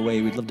seem to go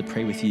away. We'd love to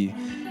pray with you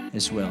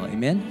as well.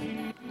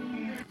 Amen?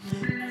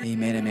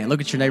 Amen, amen.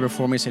 Look at your neighbor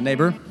for me. Say,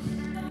 neighbor,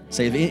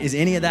 say, is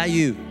any of that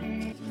you?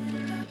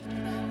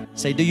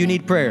 Say, do you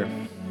need prayer?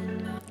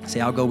 Say,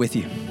 I'll go with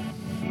you.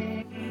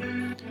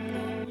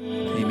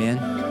 Amen.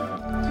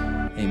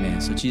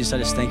 Amen. So Jesus, I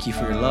just thank you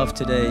for your love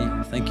today.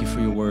 Thank you for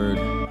your word.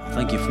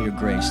 Thank you for your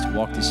grace to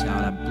walk this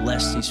out. I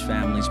bless these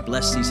families,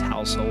 bless these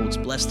households,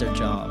 bless their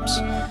jobs.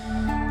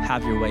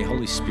 Have your way,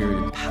 Holy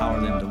Spirit, empower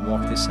them to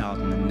walk this out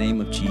in the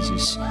name of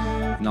Jesus.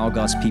 And all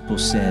God's people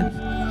said,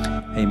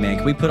 amen.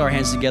 Can we put our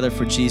hands together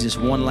for Jesus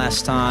one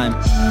last time?